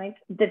 right?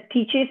 That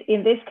teaches,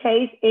 in this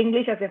case,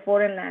 English as a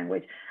foreign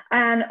language.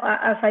 And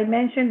as I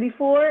mentioned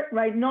before,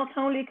 right, not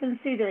only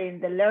considering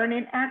the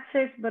learning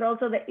access, but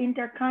also the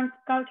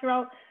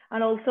intercultural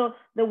and also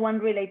the one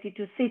related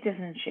to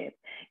citizenship.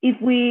 If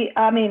we,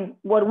 I mean,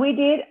 what we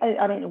did,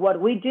 what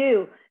we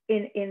do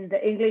in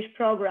the English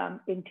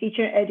program in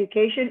teacher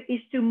education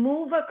is to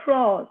move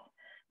across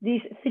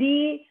these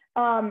three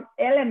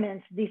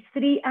elements, these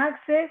three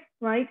axes,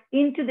 right,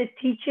 into the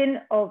teaching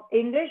of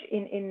English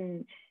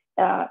in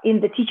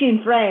the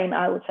teaching frame,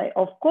 I would say.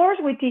 Of course,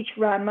 we teach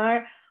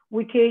grammar,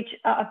 we teach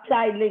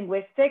applied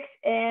linguistics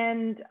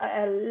and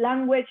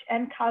language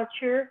and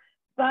culture,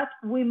 but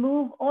we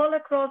move all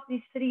across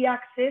these three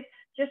axes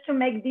just to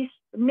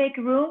make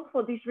room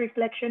for this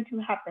reflection to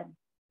happen.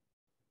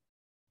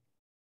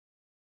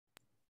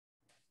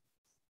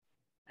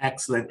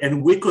 Excellent,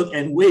 and we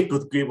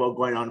could keep on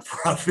going on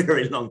for a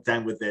very long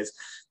time with this,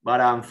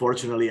 but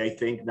unfortunately, I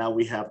think now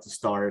we have to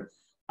start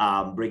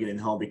bringing it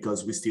home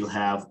because we still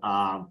have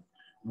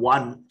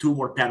 2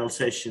 more panel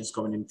sessions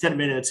coming in 10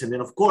 minutes, and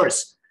then of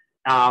course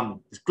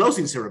the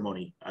closing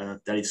ceremony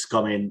that is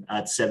coming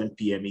at 7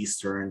 p.m.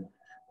 Eastern,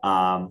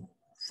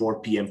 4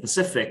 p.m.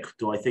 Pacific.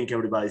 So I think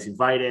everybody's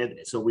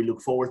invited. So we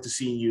look forward to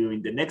seeing you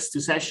in the next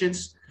 2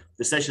 sessions.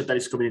 The session that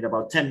is coming in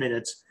about 10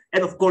 minutes,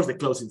 and of course the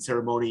closing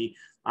ceremony.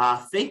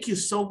 Thank you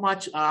so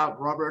much,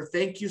 Robert.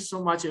 Thank you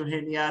so much,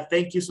 Eugenia.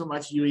 Thank you so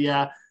much,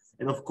 Yuya.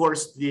 And of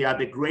course,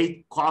 the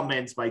great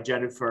comments by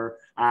Jennifer,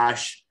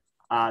 Ash,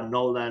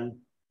 Nolan,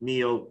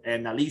 Neil,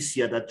 and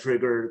Alicia that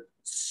triggered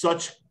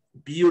such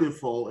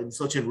beautiful and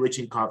such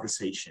enriching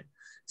conversation.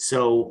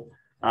 So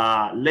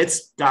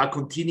let's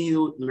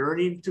continue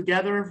learning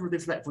together for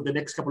the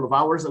next couple of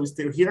hours that we're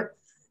still here.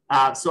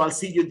 So I'll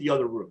see you in the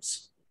other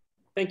rooms.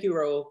 Thank you,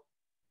 Raul.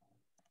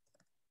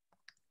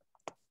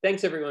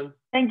 Thanks, everyone.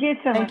 Thank you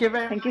so much. Thank you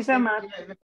very much. Thank you so much.